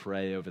wife and to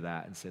pray over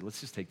that and say,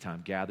 let's just take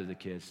time, gather the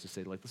kids, to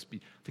say, like,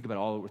 think about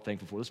all that we're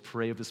thankful for. Let's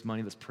pray over this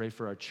money. Let's pray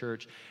for our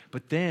church.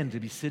 But then to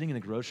be sitting in the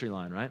grocery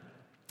line, right?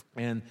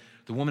 And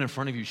the woman in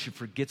front of you, she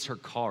forgets her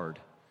card,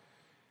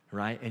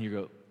 right? And you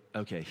go,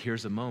 okay,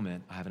 here's a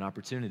moment. I have an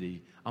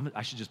opportunity.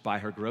 I should just buy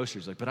her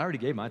groceries. Like, but I already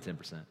gave my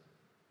 10%.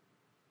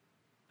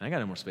 I got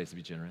no more space to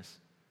be generous.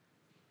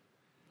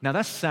 Now,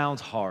 that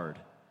sounds hard,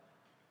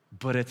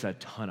 but it's a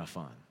ton of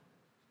fun.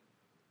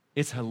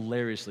 It's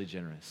hilariously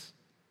generous.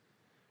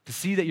 To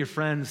see that your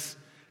friend's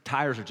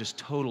tires are just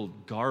total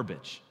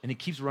garbage, and he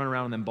keeps running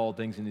around with them bald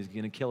things, and he's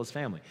going to kill his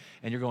family.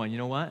 And you're going, you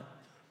know what?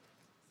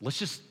 Let's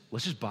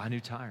just buy new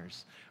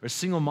tires. Or a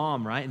single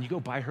mom, right? And you go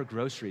buy her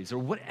groceries, or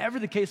whatever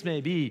the case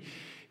may be.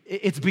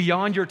 It's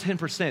beyond your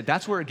 10%.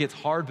 That's where it gets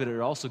hard, but it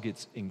also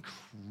gets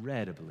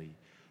incredibly,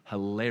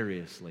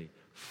 hilariously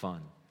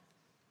fun.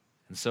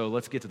 And so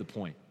let's get to the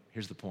point.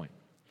 Here's the point.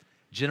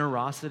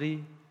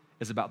 Generosity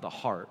is about the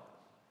heart.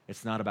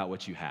 It's not about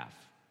what you have.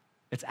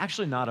 It's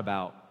actually not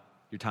about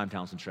your time,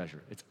 talents, and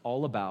treasure. It's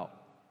all about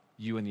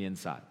you and the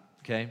inside,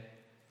 okay?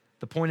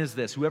 The point is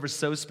this: whoever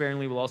sows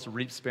sparingly will also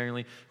reap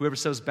sparingly. Whoever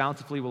sows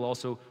bountifully will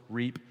also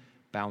reap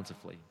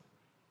bountifully.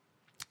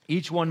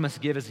 Each one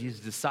must give as he has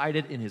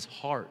decided in his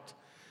heart,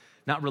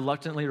 not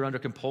reluctantly or under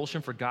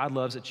compulsion, for God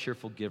loves a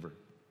cheerful giver.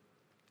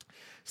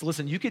 So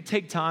listen, you could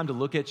take time to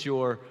look at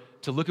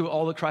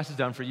all that Christ has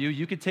done for you.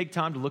 You could take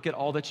time to look at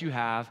all that you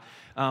have.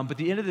 But at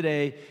the end of the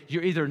day,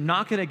 you're either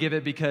not going to give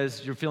it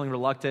because you're feeling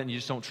reluctant and you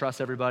just don't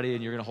trust everybody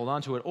and you're going to hold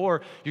on to it,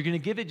 or you're going to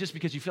give it just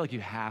because you feel like you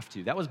have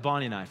to. That was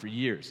Bonnie and I for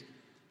years.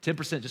 10%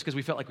 just because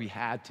we felt like we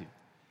had to.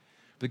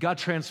 But God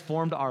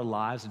transformed our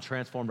lives and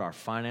transformed our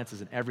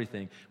finances and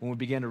everything when we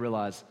began to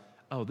realize,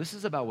 oh, this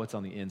is about what's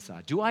on the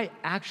inside.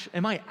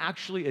 Am I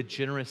actually a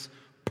generous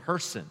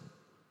person?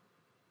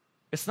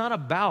 It's not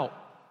about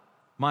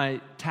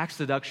my tax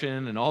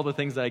deduction and all the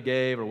things that I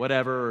gave or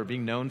whatever, or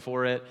being known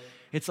for it.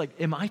 It's like,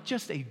 am I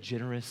just a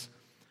generous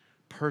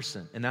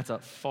person? And that's a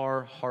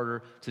far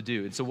harder to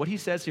do. And so what he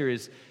says here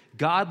is,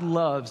 God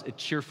loves a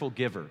cheerful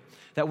giver.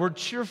 That word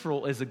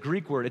cheerful is a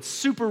Greek word. It's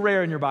super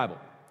rare in your Bible,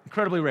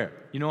 incredibly rare.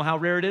 You know how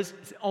rare it is?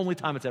 It's the only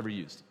time it's ever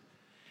used.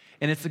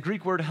 And it's the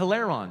Greek word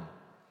hilaron,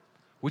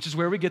 which is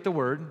where we get the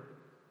word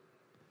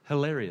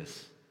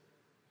hilarious.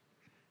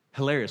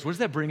 Hilarious. What does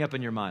that bring up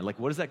in your mind? Like,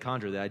 what does that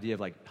conjure, the idea of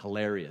like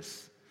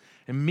hilarious?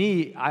 And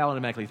me, I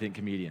automatically think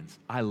comedians.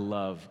 I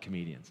love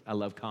comedians. I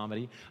love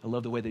comedy. I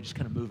love the way they just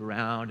kind of move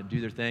around and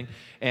do their thing.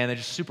 And they're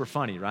just super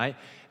funny, right?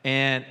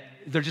 And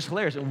they're just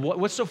hilarious. And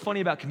what's so funny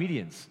about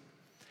comedians?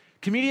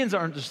 Comedians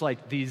aren't just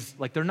like these,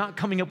 like they're not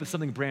coming up with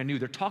something brand new.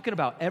 They're talking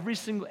about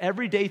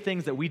everyday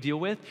things that we deal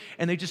with,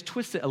 and they just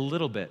twist it a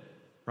little bit,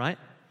 right?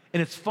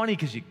 And it's funny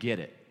because you get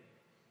it.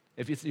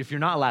 If you're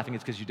not laughing,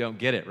 it's because you don't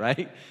get it,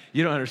 right?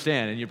 You don't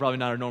understand, and you're probably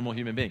not a normal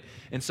human being.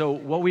 And so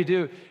what we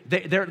do,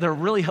 they're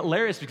really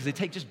hilarious because they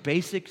take just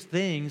basic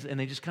things and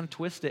they just kind of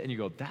twist it, and you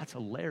go, that's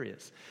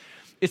hilarious.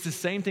 It's the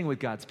same thing with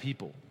God's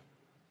people.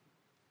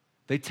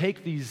 They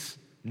take these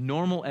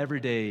normal,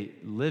 everyday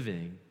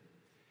living,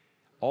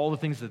 all the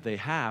things that they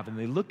have, and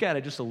they look at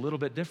it just a little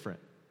bit different.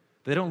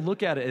 They don't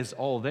look at it as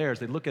all theirs.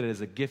 They look at it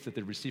as a gift that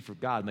they received from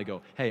God, and they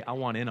go, hey, I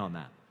want in on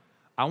that.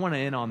 I want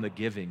in on the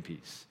giving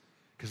piece,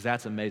 because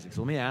that's amazing.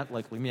 So let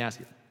me ask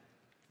you,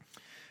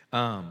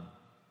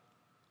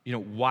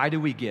 why do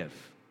we give?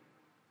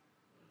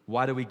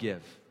 Why do we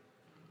give?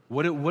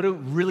 What do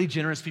really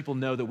generous people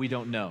know that we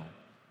don't know?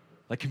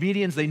 Like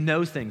comedians, they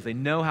know things. They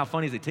know how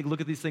funny it is. They take a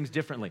look at these things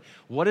differently.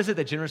 What is it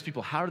that generous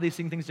people, how do they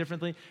see things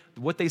differently?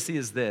 What they see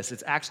is this.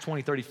 It's Acts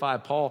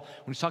 20:35. Paul,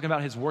 when he's talking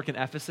about his work in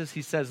Ephesus,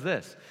 he says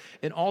this: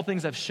 in all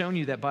things I've shown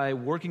you that by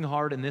working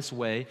hard in this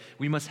way,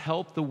 we must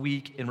help the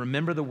weak and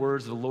remember the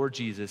words of the Lord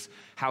Jesus,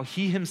 how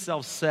he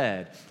himself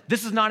said,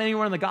 this is not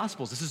anywhere in the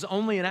Gospels. This is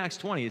only in Acts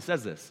 20. It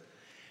says this: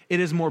 it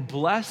is more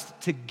blessed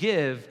to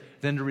give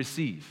than to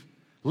receive.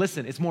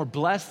 Listen, it's more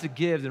blessed to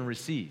give than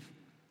receive.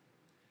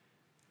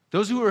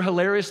 Those who are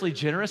hilariously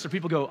generous are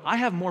people who go, I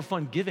have more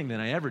fun giving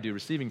than I ever do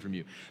receiving from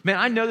you. Man,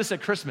 I know this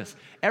at Christmas.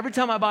 Every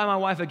time I buy my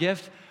wife a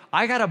gift,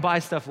 I got to buy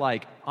stuff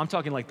like, I'm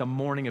talking like the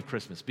morning of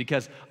Christmas,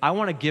 because I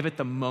want to give it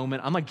the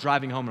moment. I'm like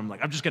driving home and I'm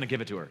like, I'm just going to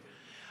give it to her.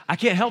 I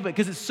can't help it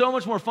because it's so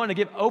much more fun to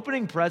give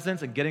opening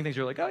presents and getting things.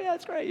 You're like, oh yeah,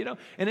 it's great, And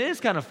it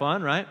is kind of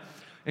fun, right?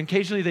 And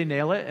occasionally they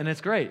nail it and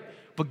it's great.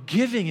 But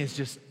giving is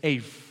just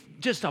a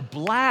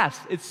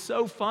blast. It's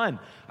so fun.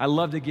 I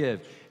love to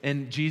give.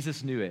 And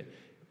Jesus knew it.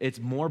 It's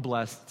more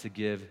blessed to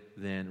give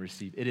than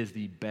receive. It is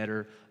the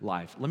better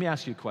life. Let me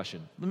ask you a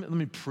question. Let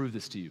me prove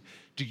this to you.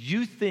 Do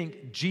you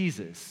think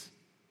Jesus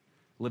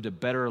lived a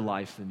better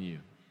life than you?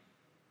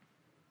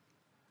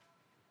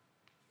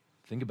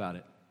 Think about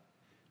it.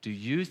 Do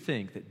you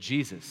think that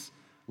Jesus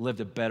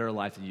lived a better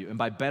life than you? And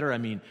by better, I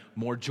mean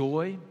more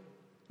joy,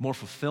 more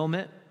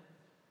fulfillment,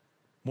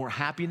 more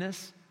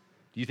happiness.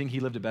 Do you think he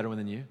lived a better one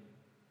than you?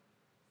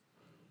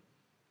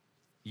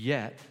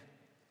 Yet,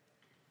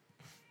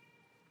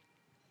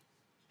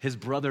 his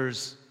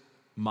brothers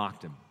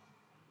mocked him.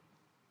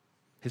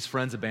 His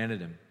friends abandoned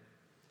him.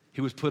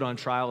 He was put on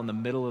trial in the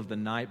middle of the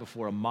night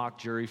before a mock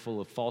jury full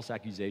of false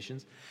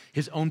accusations.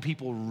 His own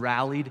people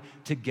rallied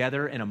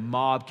together and a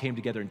mob came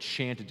together and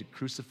chanted to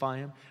crucify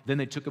him. Then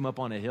they took him up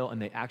on a hill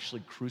and they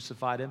actually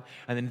crucified him.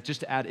 And then just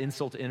to add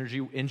insult to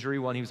injury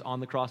while he was on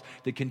the cross,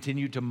 they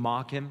continued to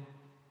mock him.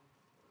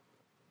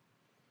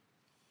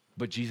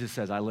 But Jesus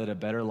says, I led a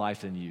better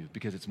life than you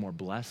because it's more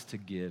blessed to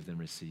give than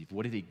receive.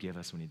 What did he give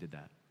us when he did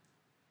that?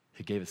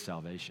 He gave us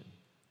salvation.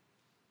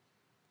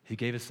 He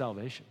gave us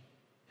salvation.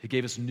 He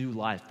gave us new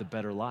life, the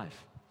better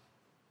life.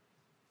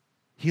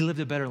 He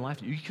lived a better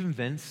life. Are you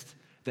convinced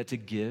that to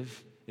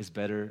give is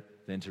better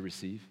than to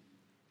receive?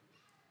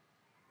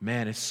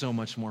 Man, it's so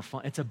much more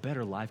fun. It's a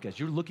better life, guys.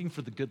 You're looking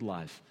for the good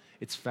life.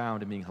 It's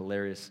found in being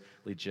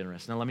hilariously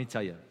generous. Now, let me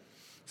tell you,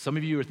 some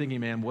of you are thinking,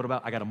 man, what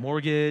about, I got a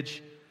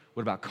mortgage?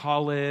 What about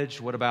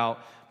college? What about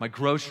my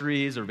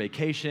groceries or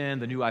vacation?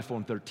 The new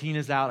iPhone 13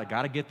 is out. I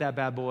got to get that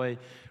bad boy,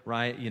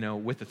 right? You know,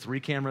 with the 3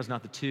 cameras,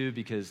 not the 2,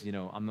 because, you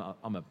know,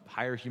 I'm a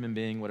higher human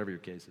being, whatever your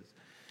case is.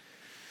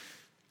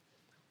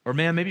 Or,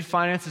 man, maybe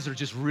finances are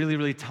just really,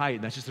 really tight,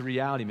 and that's just the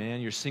reality,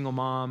 man. You're a single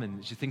mom,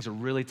 and things are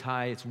really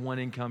tight. It's one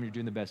income. You're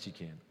doing the best you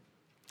can.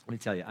 Let me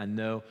tell you, I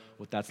know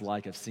what that's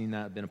like. I've seen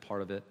that. I've been a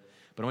part of it.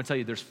 But I want to tell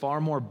you, there's far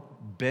more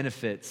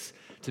benefits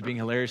to being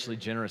hilariously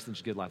generous than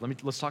just good life.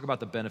 Let's talk about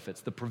the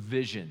benefits, the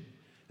provision.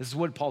 This is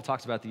what Paul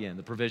talks about at the end,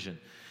 the provision.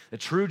 The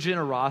true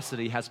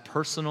generosity has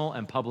personal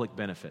and public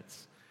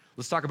benefits.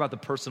 Let's talk about the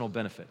personal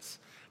benefits.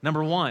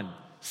 Number 1,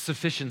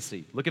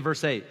 sufficiency. Look at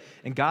verse 8.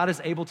 And God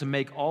is able to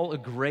make all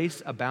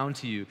grace abound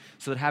to you,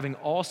 so that having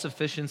all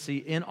sufficiency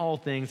in all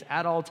things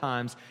at all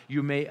times,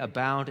 you may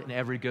abound in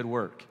every good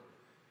work.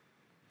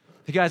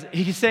 Hey guys,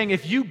 he's saying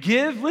if you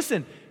give,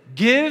 listen,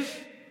 give,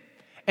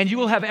 and you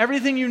will have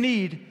everything you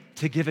need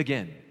to give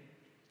again.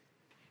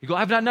 You go,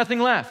 I've got nothing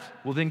left.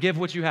 Well, then give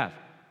what you have.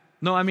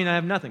 No, I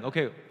have nothing.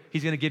 Okay,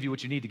 he's going to give you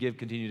what you need to give,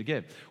 continue to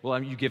give.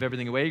 Well, you give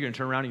everything away, you're going to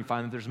turn around and you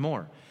find that there's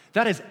more.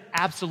 That is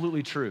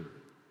absolutely true.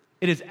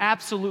 It is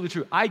absolutely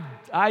true.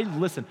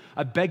 Listen,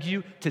 I beg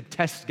you to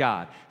test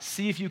God.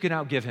 See if you can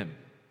outgive him.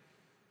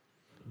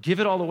 Give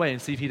it all away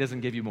and see if he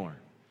doesn't give you more.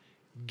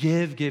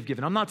 Give.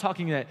 And I'm not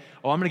talking that,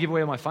 I'm going to give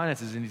away all my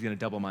finances and he's going to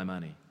double my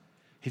money.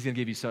 He's going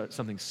to give you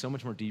something so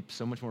much more deep,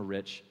 so much more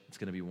rich. It's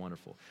going to be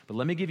wonderful. But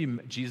let me give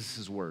you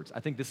Jesus' words. I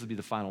think this will be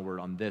the final word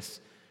on this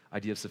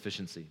idea of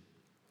sufficiency.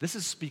 This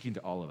is speaking to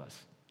all of us.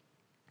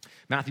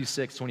 Matthew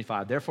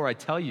 6:25. Therefore I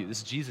tell you, this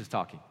is Jesus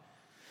talking,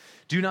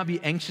 do not be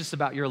anxious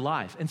about your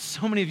life. And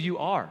so many of you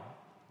are.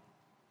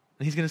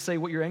 And he's going to say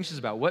what you're anxious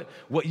about,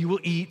 what you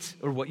will eat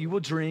or what you will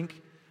drink,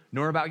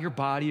 nor about your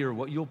body or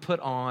what you'll put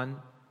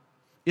on.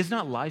 Is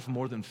not life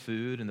more than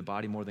food and the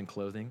body more than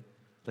clothing?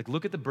 Like,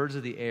 look at the birds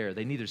of the air.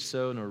 They neither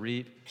sow nor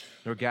reap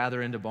nor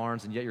gather into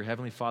barns, and yet your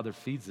heavenly Father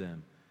feeds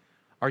them.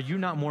 Are you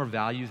not more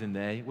value than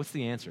they? What's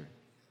the answer?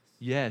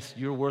 Yes,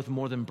 you're worth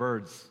more than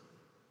birds.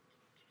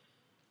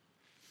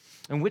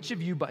 And which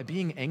of you, by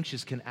being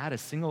anxious, can add a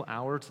single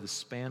hour to the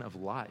span of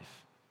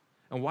life?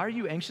 And why are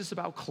you anxious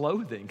about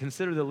clothing?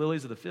 Consider the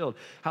lilies of the field,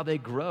 how they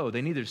grow.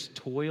 They neither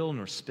toil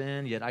nor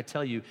spin, yet I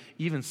tell you,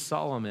 even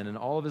Solomon in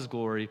all of his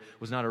glory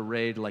was not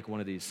arrayed like one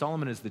of these.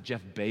 Solomon is the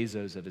Jeff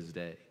Bezos of his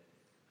day.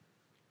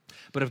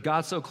 But if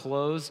God so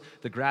clothes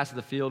the grass of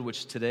the field,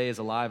 which today is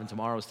alive and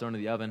tomorrow is thrown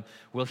in the oven,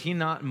 will he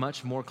not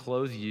much more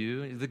clothe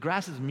you? The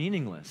grass is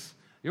meaningless.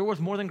 You're worth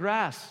more than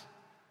grass.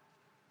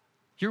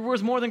 You're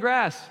worth more than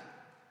grass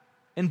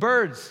and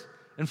birds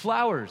and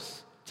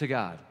flowers to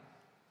God.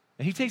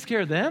 And he takes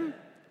care of them.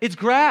 It's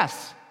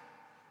grass.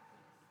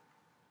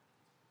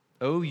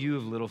 O you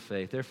of little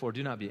faith, therefore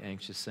do not be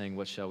anxious, saying,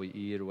 what shall we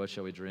eat, or what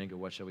shall we drink, or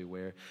what shall we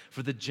wear?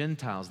 For the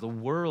Gentiles, the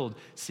world,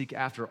 seek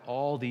after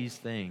all these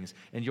things,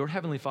 and your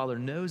heavenly Father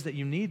knows that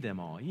you need them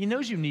all. He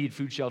knows you need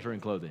food, shelter,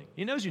 and clothing.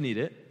 He knows you need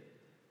it.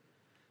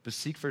 But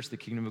seek first the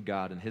kingdom of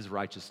God and his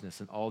righteousness,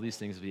 and all these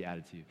things will be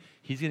added to you.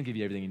 He's going to give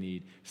you everything you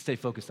need. Stay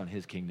focused on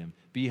his kingdom.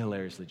 Be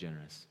hilariously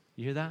generous.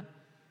 You hear that?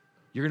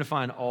 You're going to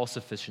find all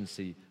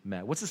sufficiency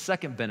met. What's the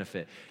second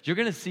benefit? You're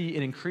going to see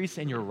an increase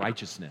in your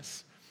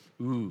righteousness.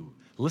 Ooh,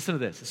 listen to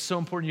this. It's so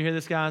important you hear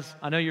this, guys.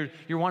 I know you're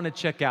wanting to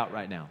check out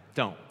right now.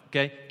 Don't,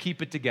 okay?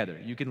 Keep it together.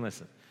 You can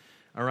listen.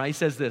 All right, he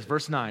says this,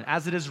 verse 9,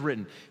 as it is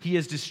written, he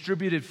has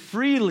distributed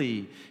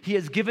freely, he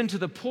has given to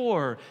the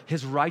poor,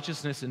 his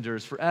righteousness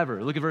endures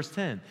forever. Look at verse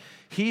 10.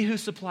 He who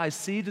supplies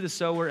seed to the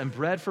sower and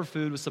bread for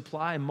food will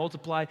supply and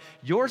multiply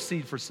your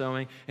seed for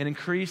sowing and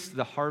increase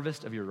the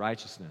harvest of your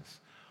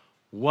righteousness.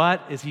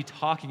 What is he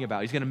talking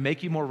about? He's going to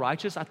make you more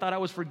righteous? I thought I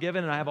was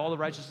forgiven and I have all the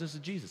righteousness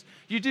of Jesus.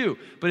 You do.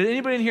 But is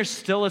anybody in here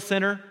still a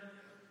sinner?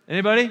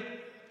 Anybody?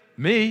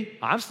 Me?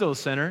 I'm still a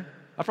sinner.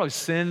 I probably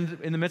sinned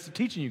in the midst of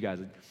teaching you guys.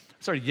 I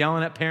started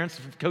yelling at parents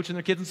for coaching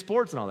their kids in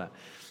sports and all that.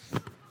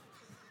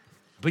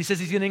 But he says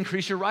he's going to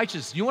increase your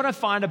righteousness. You want to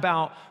find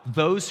about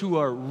those who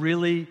are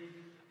really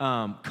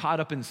caught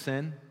up in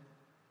sin?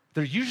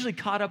 They're usually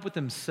caught up with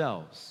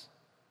themselves.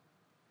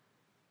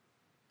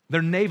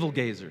 They're navel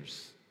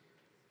gazers.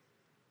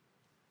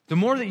 The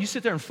more that you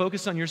sit there and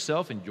focus on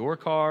yourself and your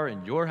car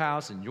and your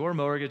house and your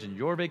mortgage and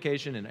your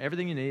vacation and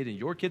everything you need and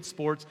your kids'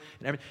 sports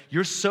and everything,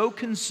 you're so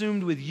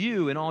consumed with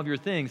you and all of your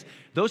things.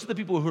 Those are the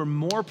people who are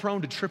more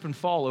prone to trip and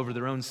fall over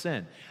their own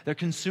sin. They're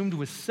consumed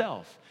with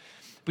self.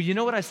 But you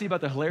know what I see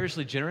about the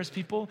hilariously generous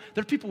people?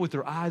 They're people with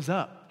their eyes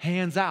up,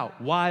 hands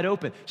out, wide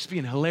open, just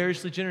being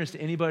hilariously generous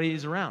to anybody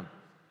who's around.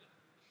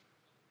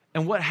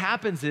 And what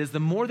happens is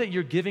the more that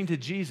you're giving to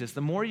Jesus, the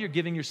more you're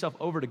giving yourself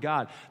over to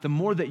God, the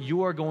more that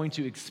you are going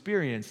to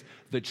experience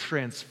the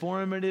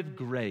transformative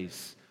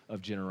grace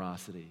of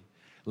generosity.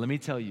 Let me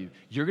tell you,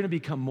 you're going to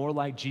become more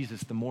like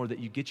Jesus the more that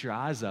you get your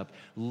eyes up,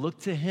 look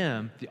to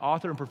him, the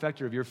author and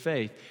perfecter of your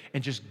faith,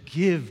 and just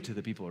give to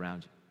the people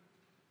around you.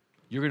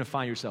 You're going to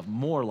find yourself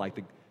more like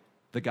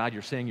the God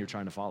you're saying you're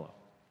trying to follow.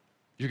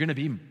 You're going to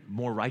be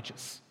more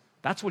righteous.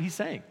 That's what he's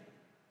saying.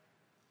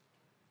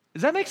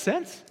 Does that make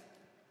sense?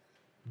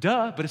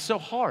 Duh, but it's so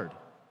hard.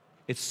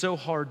 It's so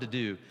hard to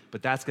do,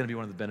 but that's going to be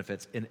one of the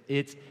benefits. And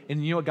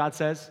you know what God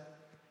says?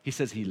 He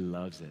says he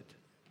loves it.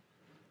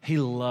 He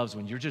loves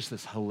when you're just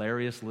this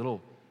hilarious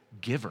little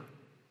giver.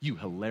 You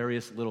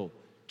hilarious little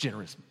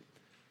generous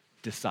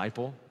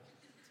disciple.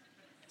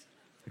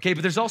 Okay,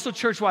 but there's also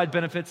church-wide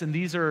benefits, and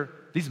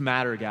these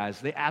matter, guys.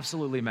 They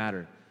absolutely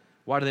matter.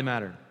 Why do they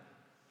matter?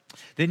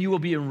 Then you will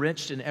be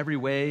enriched in every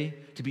way,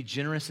 to be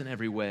generous in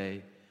every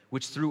way,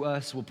 which through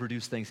us will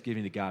produce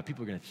thanksgiving to God.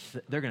 People are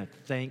they're going to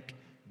thank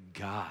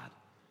God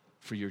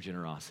for your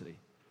generosity.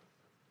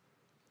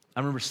 I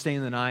remember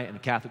staying the night in a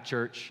Catholic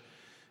church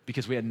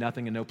because we had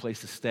nothing and no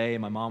place to stay,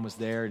 and my mom was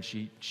there, and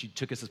she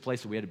took us this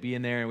place, so we had to be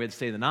in there, and we had to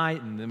stay the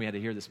night, and then we had to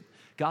hear this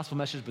gospel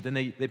message, but then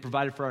they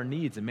provided for our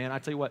needs. And man, I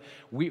tell you what,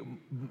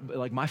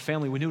 my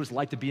family, we knew what it's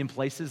like to be in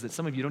places that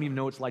some of you don't even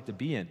know what it's like to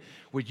be in,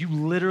 where you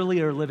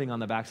literally are living on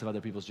the backs of other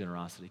people's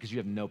generosity because you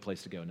have no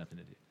place to go, nothing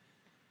to do.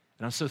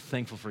 And I'm so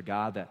thankful for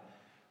God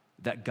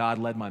that God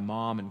led my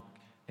mom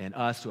and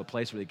us to a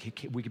place where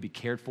we could be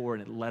cared for,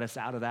 and it led us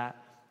out of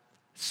that.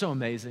 It's so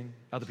amazing,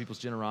 other people's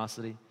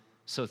generosity.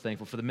 So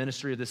thankful for the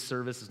ministry of this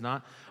service is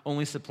not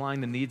only supplying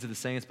the needs of the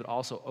saints, but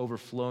also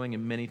overflowing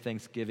in many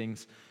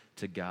thanksgivings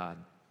to God.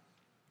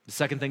 The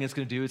second thing it's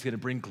going to do is going to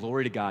bring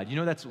glory to God. You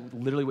know that's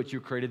literally what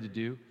you're created to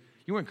do?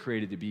 You weren't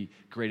created to be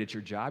great at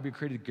your job. You're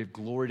created to give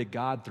glory to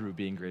God through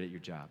being great at your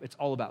job. It's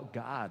all about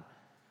God.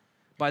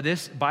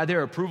 By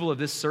their approval of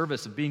this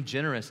service, of being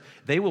generous,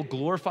 they will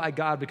glorify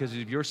God because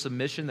of your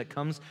submission that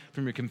comes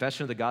from your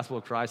confession of the gospel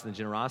of Christ and the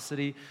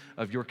generosity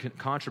of your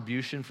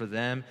contribution for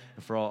them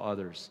and for all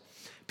others.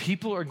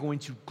 People are going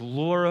to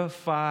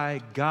glorify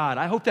God.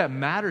 I hope that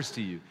matters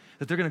to you,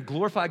 that they're going to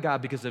glorify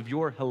God because of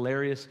your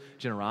hilarious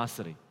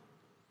generosity.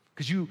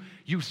 Because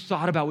you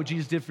thought about what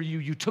Jesus did for you.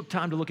 You took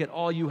time to look at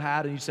all you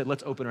had, and you said,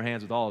 let's open our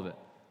hands with all of it.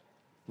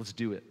 Let's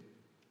do it.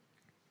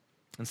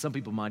 And some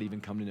people might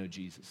even come to know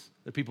Jesus.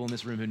 There are people in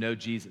this room who know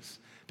Jesus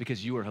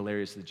because you are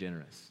hilariously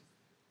generous.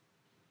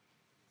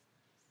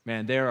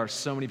 Man, there are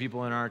so many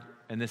people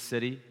in this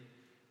city.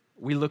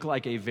 We look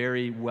like a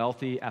very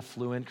wealthy,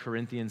 affluent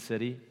Corinthian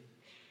city.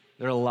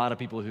 There are a lot of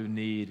people who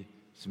need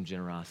some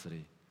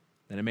generosity.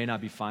 And it may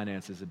not be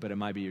finances, but it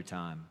might be your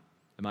time.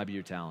 It might be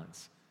your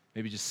talents.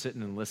 Maybe just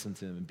sitting and listening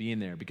to them and being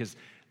there, because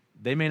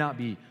they may not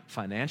be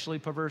financially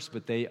perverse,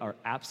 but they are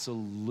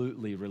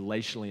absolutely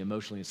relationally,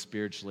 emotionally, and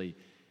spiritually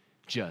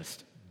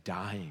just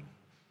dying.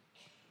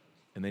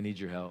 And they need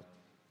your help.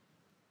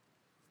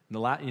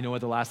 And you know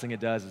what the last thing it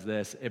does is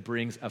this. It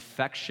brings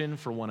affection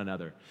for one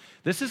another.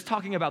 This is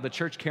talking about the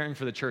church caring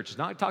for the church. It's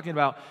not talking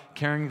about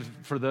caring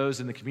for those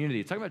in the community.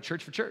 It's talking about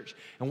church for church.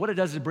 And what it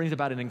does is it brings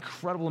about an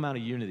incredible amount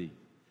of unity.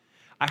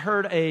 I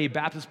heard a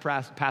Baptist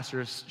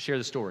pastor share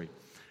the story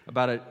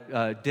about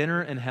a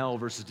dinner in hell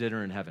versus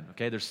dinner in heaven,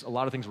 okay? There's a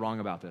lot of things wrong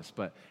about this,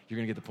 but you're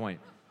going to get the point,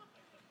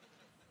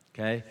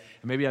 okay?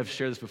 And maybe I've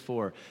shared this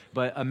before,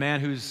 but a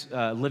man who's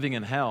living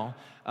in hell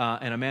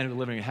and a man who's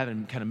living in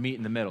heaven kind of meet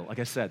in the middle. Like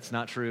I said, it's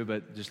not true,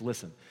 but just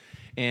listen.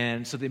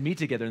 And so they meet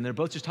together, and they're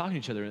both just talking to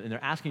each other, and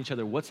they're asking each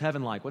other, what's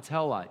heaven like? What's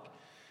hell like?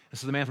 And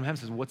so the man from heaven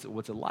says,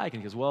 what's it like?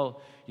 And he goes,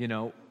 well, you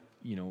know,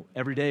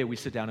 every day we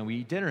sit down and we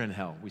eat dinner in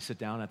hell. We sit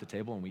down at the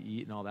table and we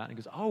eat and all that. And he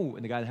goes, oh,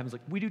 and the guy in heaven's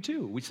like, we do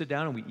too. We sit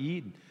down and we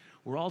eat, and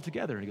we're all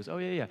together. And he goes, oh,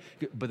 yeah.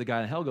 But the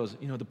guy in hell goes,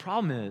 the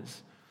problem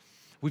is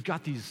we've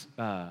got these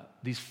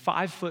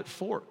 5-foot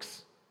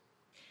forks.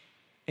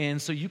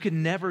 And so you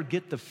can never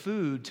get the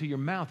food to your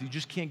mouth. You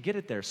just can't get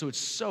it there. So it's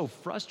so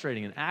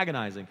frustrating and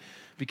agonizing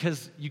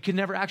because you can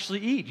never actually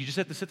eat. You just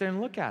have to sit there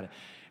and look at it.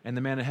 And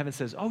the man in heaven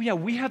says, oh, yeah,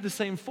 we have the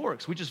same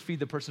forks. We just feed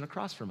the person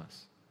across from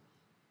us.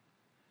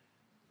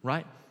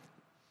 Right?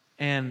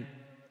 And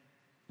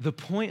the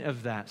point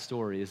of that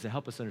story is to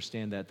help us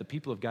understand that the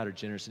people of God are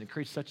generous, and it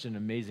creates such an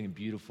amazing and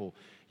beautiful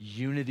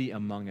unity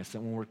among us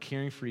that when we're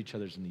caring for each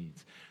other's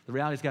needs. The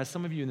reality is, guys,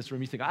 some of you in this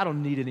room, you think, I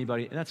don't need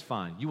anybody, and that's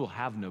fine. You will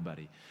have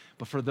nobody.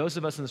 But for those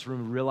of us in this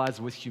room who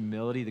realize with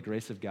humility the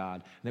grace of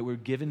God, that we're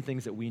given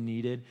things that we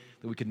needed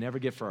that we could never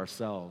get for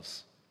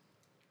ourselves,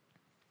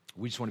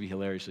 we just want to be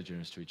hilariously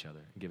generous to each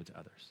other and give it to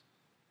others.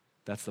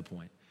 That's the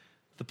point.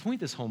 The point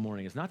this whole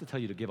morning is not to tell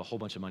you to give a whole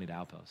bunch of money to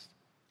Outpost.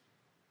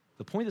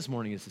 The point this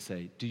morning is to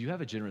say, do you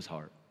have a generous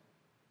heart?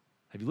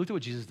 Have you looked at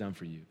what Jesus has done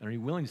for you? And are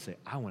you willing to say,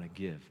 I want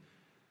to give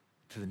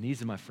to the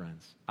needs of my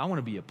friends? I want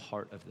to be a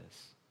part of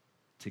this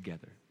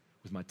together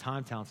with my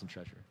time, talents, and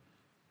treasure.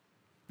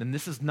 Then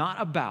this is not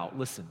about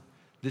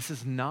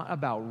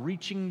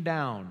reaching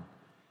down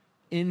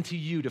into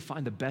you to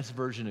find the best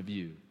version of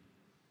you.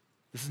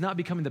 This is not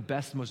becoming the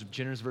best, most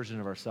generous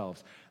version of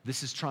ourselves.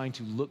 This is trying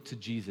to look to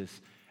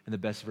Jesus and the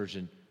best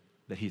version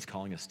that he's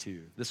calling us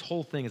to. This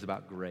whole thing is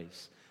about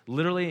grace.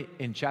 Literally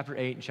in chapter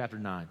 8 and chapter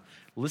 9,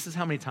 this is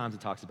how many times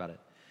it talks about it.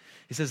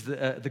 He says,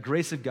 the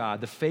grace of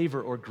God, the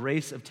favor or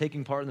grace of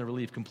taking part in the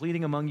relief,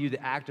 completing among you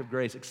the act of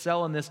grace.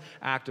 Excel in this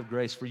act of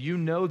grace, for you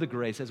know the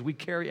grace. As we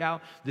carry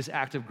out this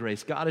act of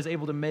grace, God is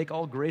able to make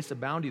all grace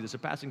abound to you, the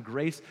surpassing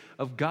grace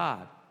of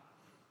God.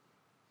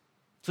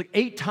 It's like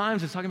 8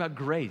 times it's talking about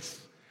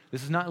grace.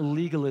 This is not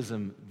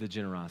legalism, the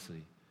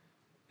generosity.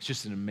 It's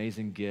just an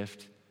amazing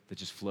gift that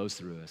just flows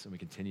through us, and we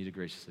continue to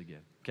graciously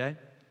give, okay?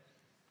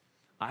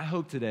 I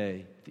hope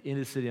today, at the end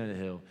of the City on the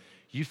Hill,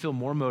 you feel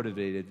more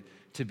motivated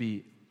to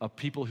be a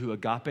people who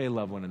agape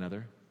love one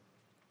another,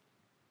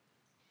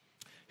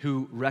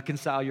 who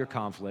reconcile your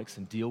conflicts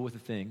and deal with the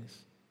things,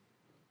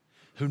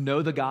 who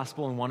know the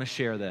gospel and want to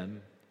share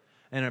them,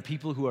 and are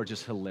people who are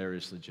just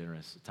hilariously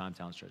generous, time,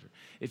 talents, treasure.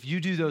 If you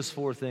do those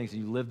 4 things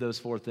and you live those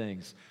 4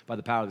 things by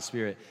the power of the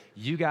Spirit,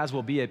 you guys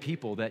will be a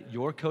people that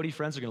your Cody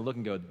friends are going to look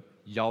and go,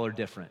 y'all are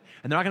different.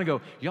 And they're not going to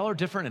go, y'all are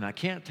different and I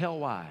can't tell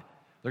why.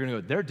 They're going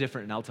to go, they're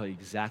different and I'll tell you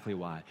exactly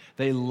why.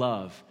 They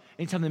love.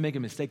 Anytime they make a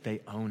mistake,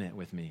 they own it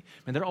with me.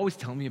 And they're always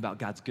telling me about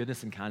God's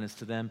goodness and kindness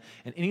to them.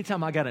 And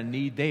anytime I got a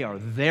need, they are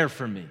there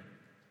for me.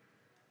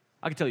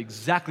 I can tell you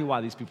exactly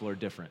why these people are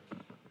different.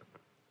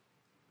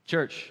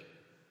 Church,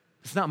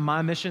 it's not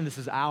my mission, this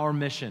is our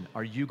mission.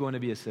 Are you going to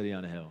be a city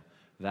on a hill?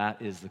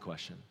 That is the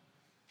question.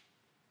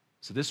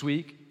 So this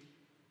week,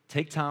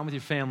 take time with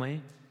your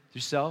family,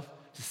 yourself,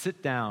 to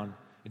sit down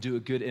and do a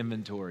good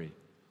inventory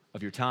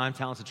of your time,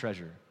 talents, and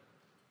treasure.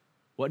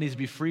 What needs to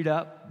be freed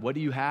up? What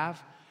do you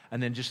have?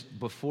 And then just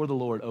before the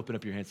Lord, open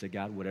up your hand and say,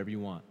 God, whatever you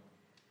want,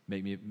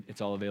 it's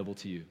all available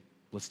to you.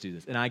 Let's do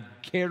this. And I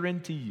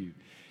guarantee you,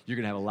 you're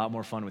going to have a lot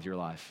more fun with your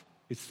life.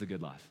 It's the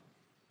good life.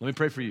 Let me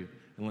pray for you,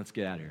 and let's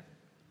get out of here.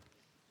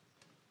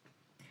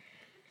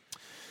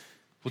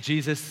 Well,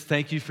 Jesus,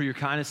 thank you for your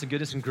kindness and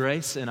goodness and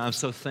grace, and I'm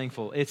so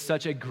thankful. It's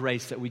such a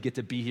grace that we get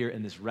to be here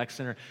in this rec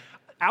center.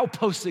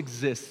 Outposts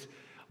exist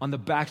on the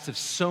backs of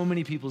so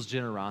many people's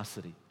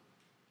generosity.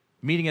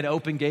 Meeting at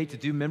Open Gate to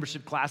do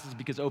membership classes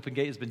because Open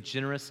Gate has been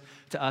generous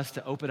to us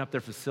to open up their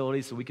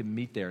facilities so we can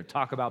meet there and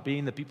talk about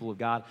being the people of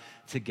God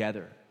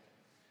together.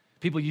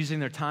 People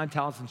using their time,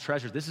 talents, and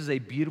treasures. This is a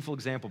beautiful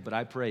example, but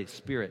I pray,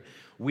 Spirit,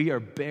 we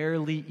are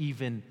barely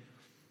even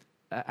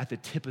at the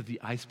tip of the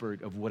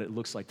iceberg of what it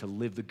looks like to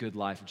live the good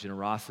life of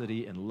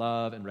generosity and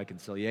love and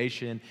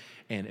reconciliation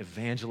and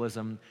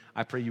evangelism.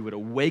 I pray you would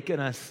awaken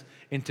us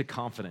into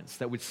confidence,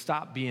 that we'd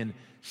stop being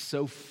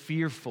so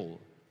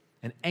fearful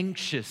and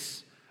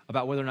anxious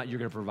about whether or not you're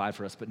going to provide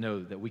for us, but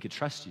know that we could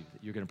trust you,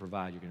 that you're going to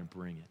provide, you're going to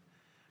bring it.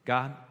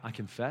 God, I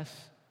confess,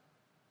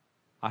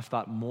 I've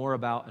thought more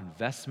about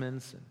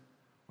investments and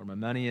where my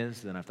money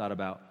is than I've thought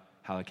about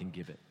how I can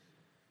give it.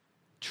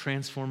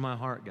 Transform my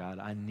heart, God.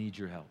 I need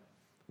your help.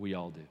 We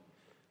all do.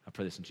 I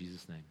pray this in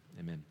Jesus' name.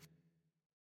 Amen.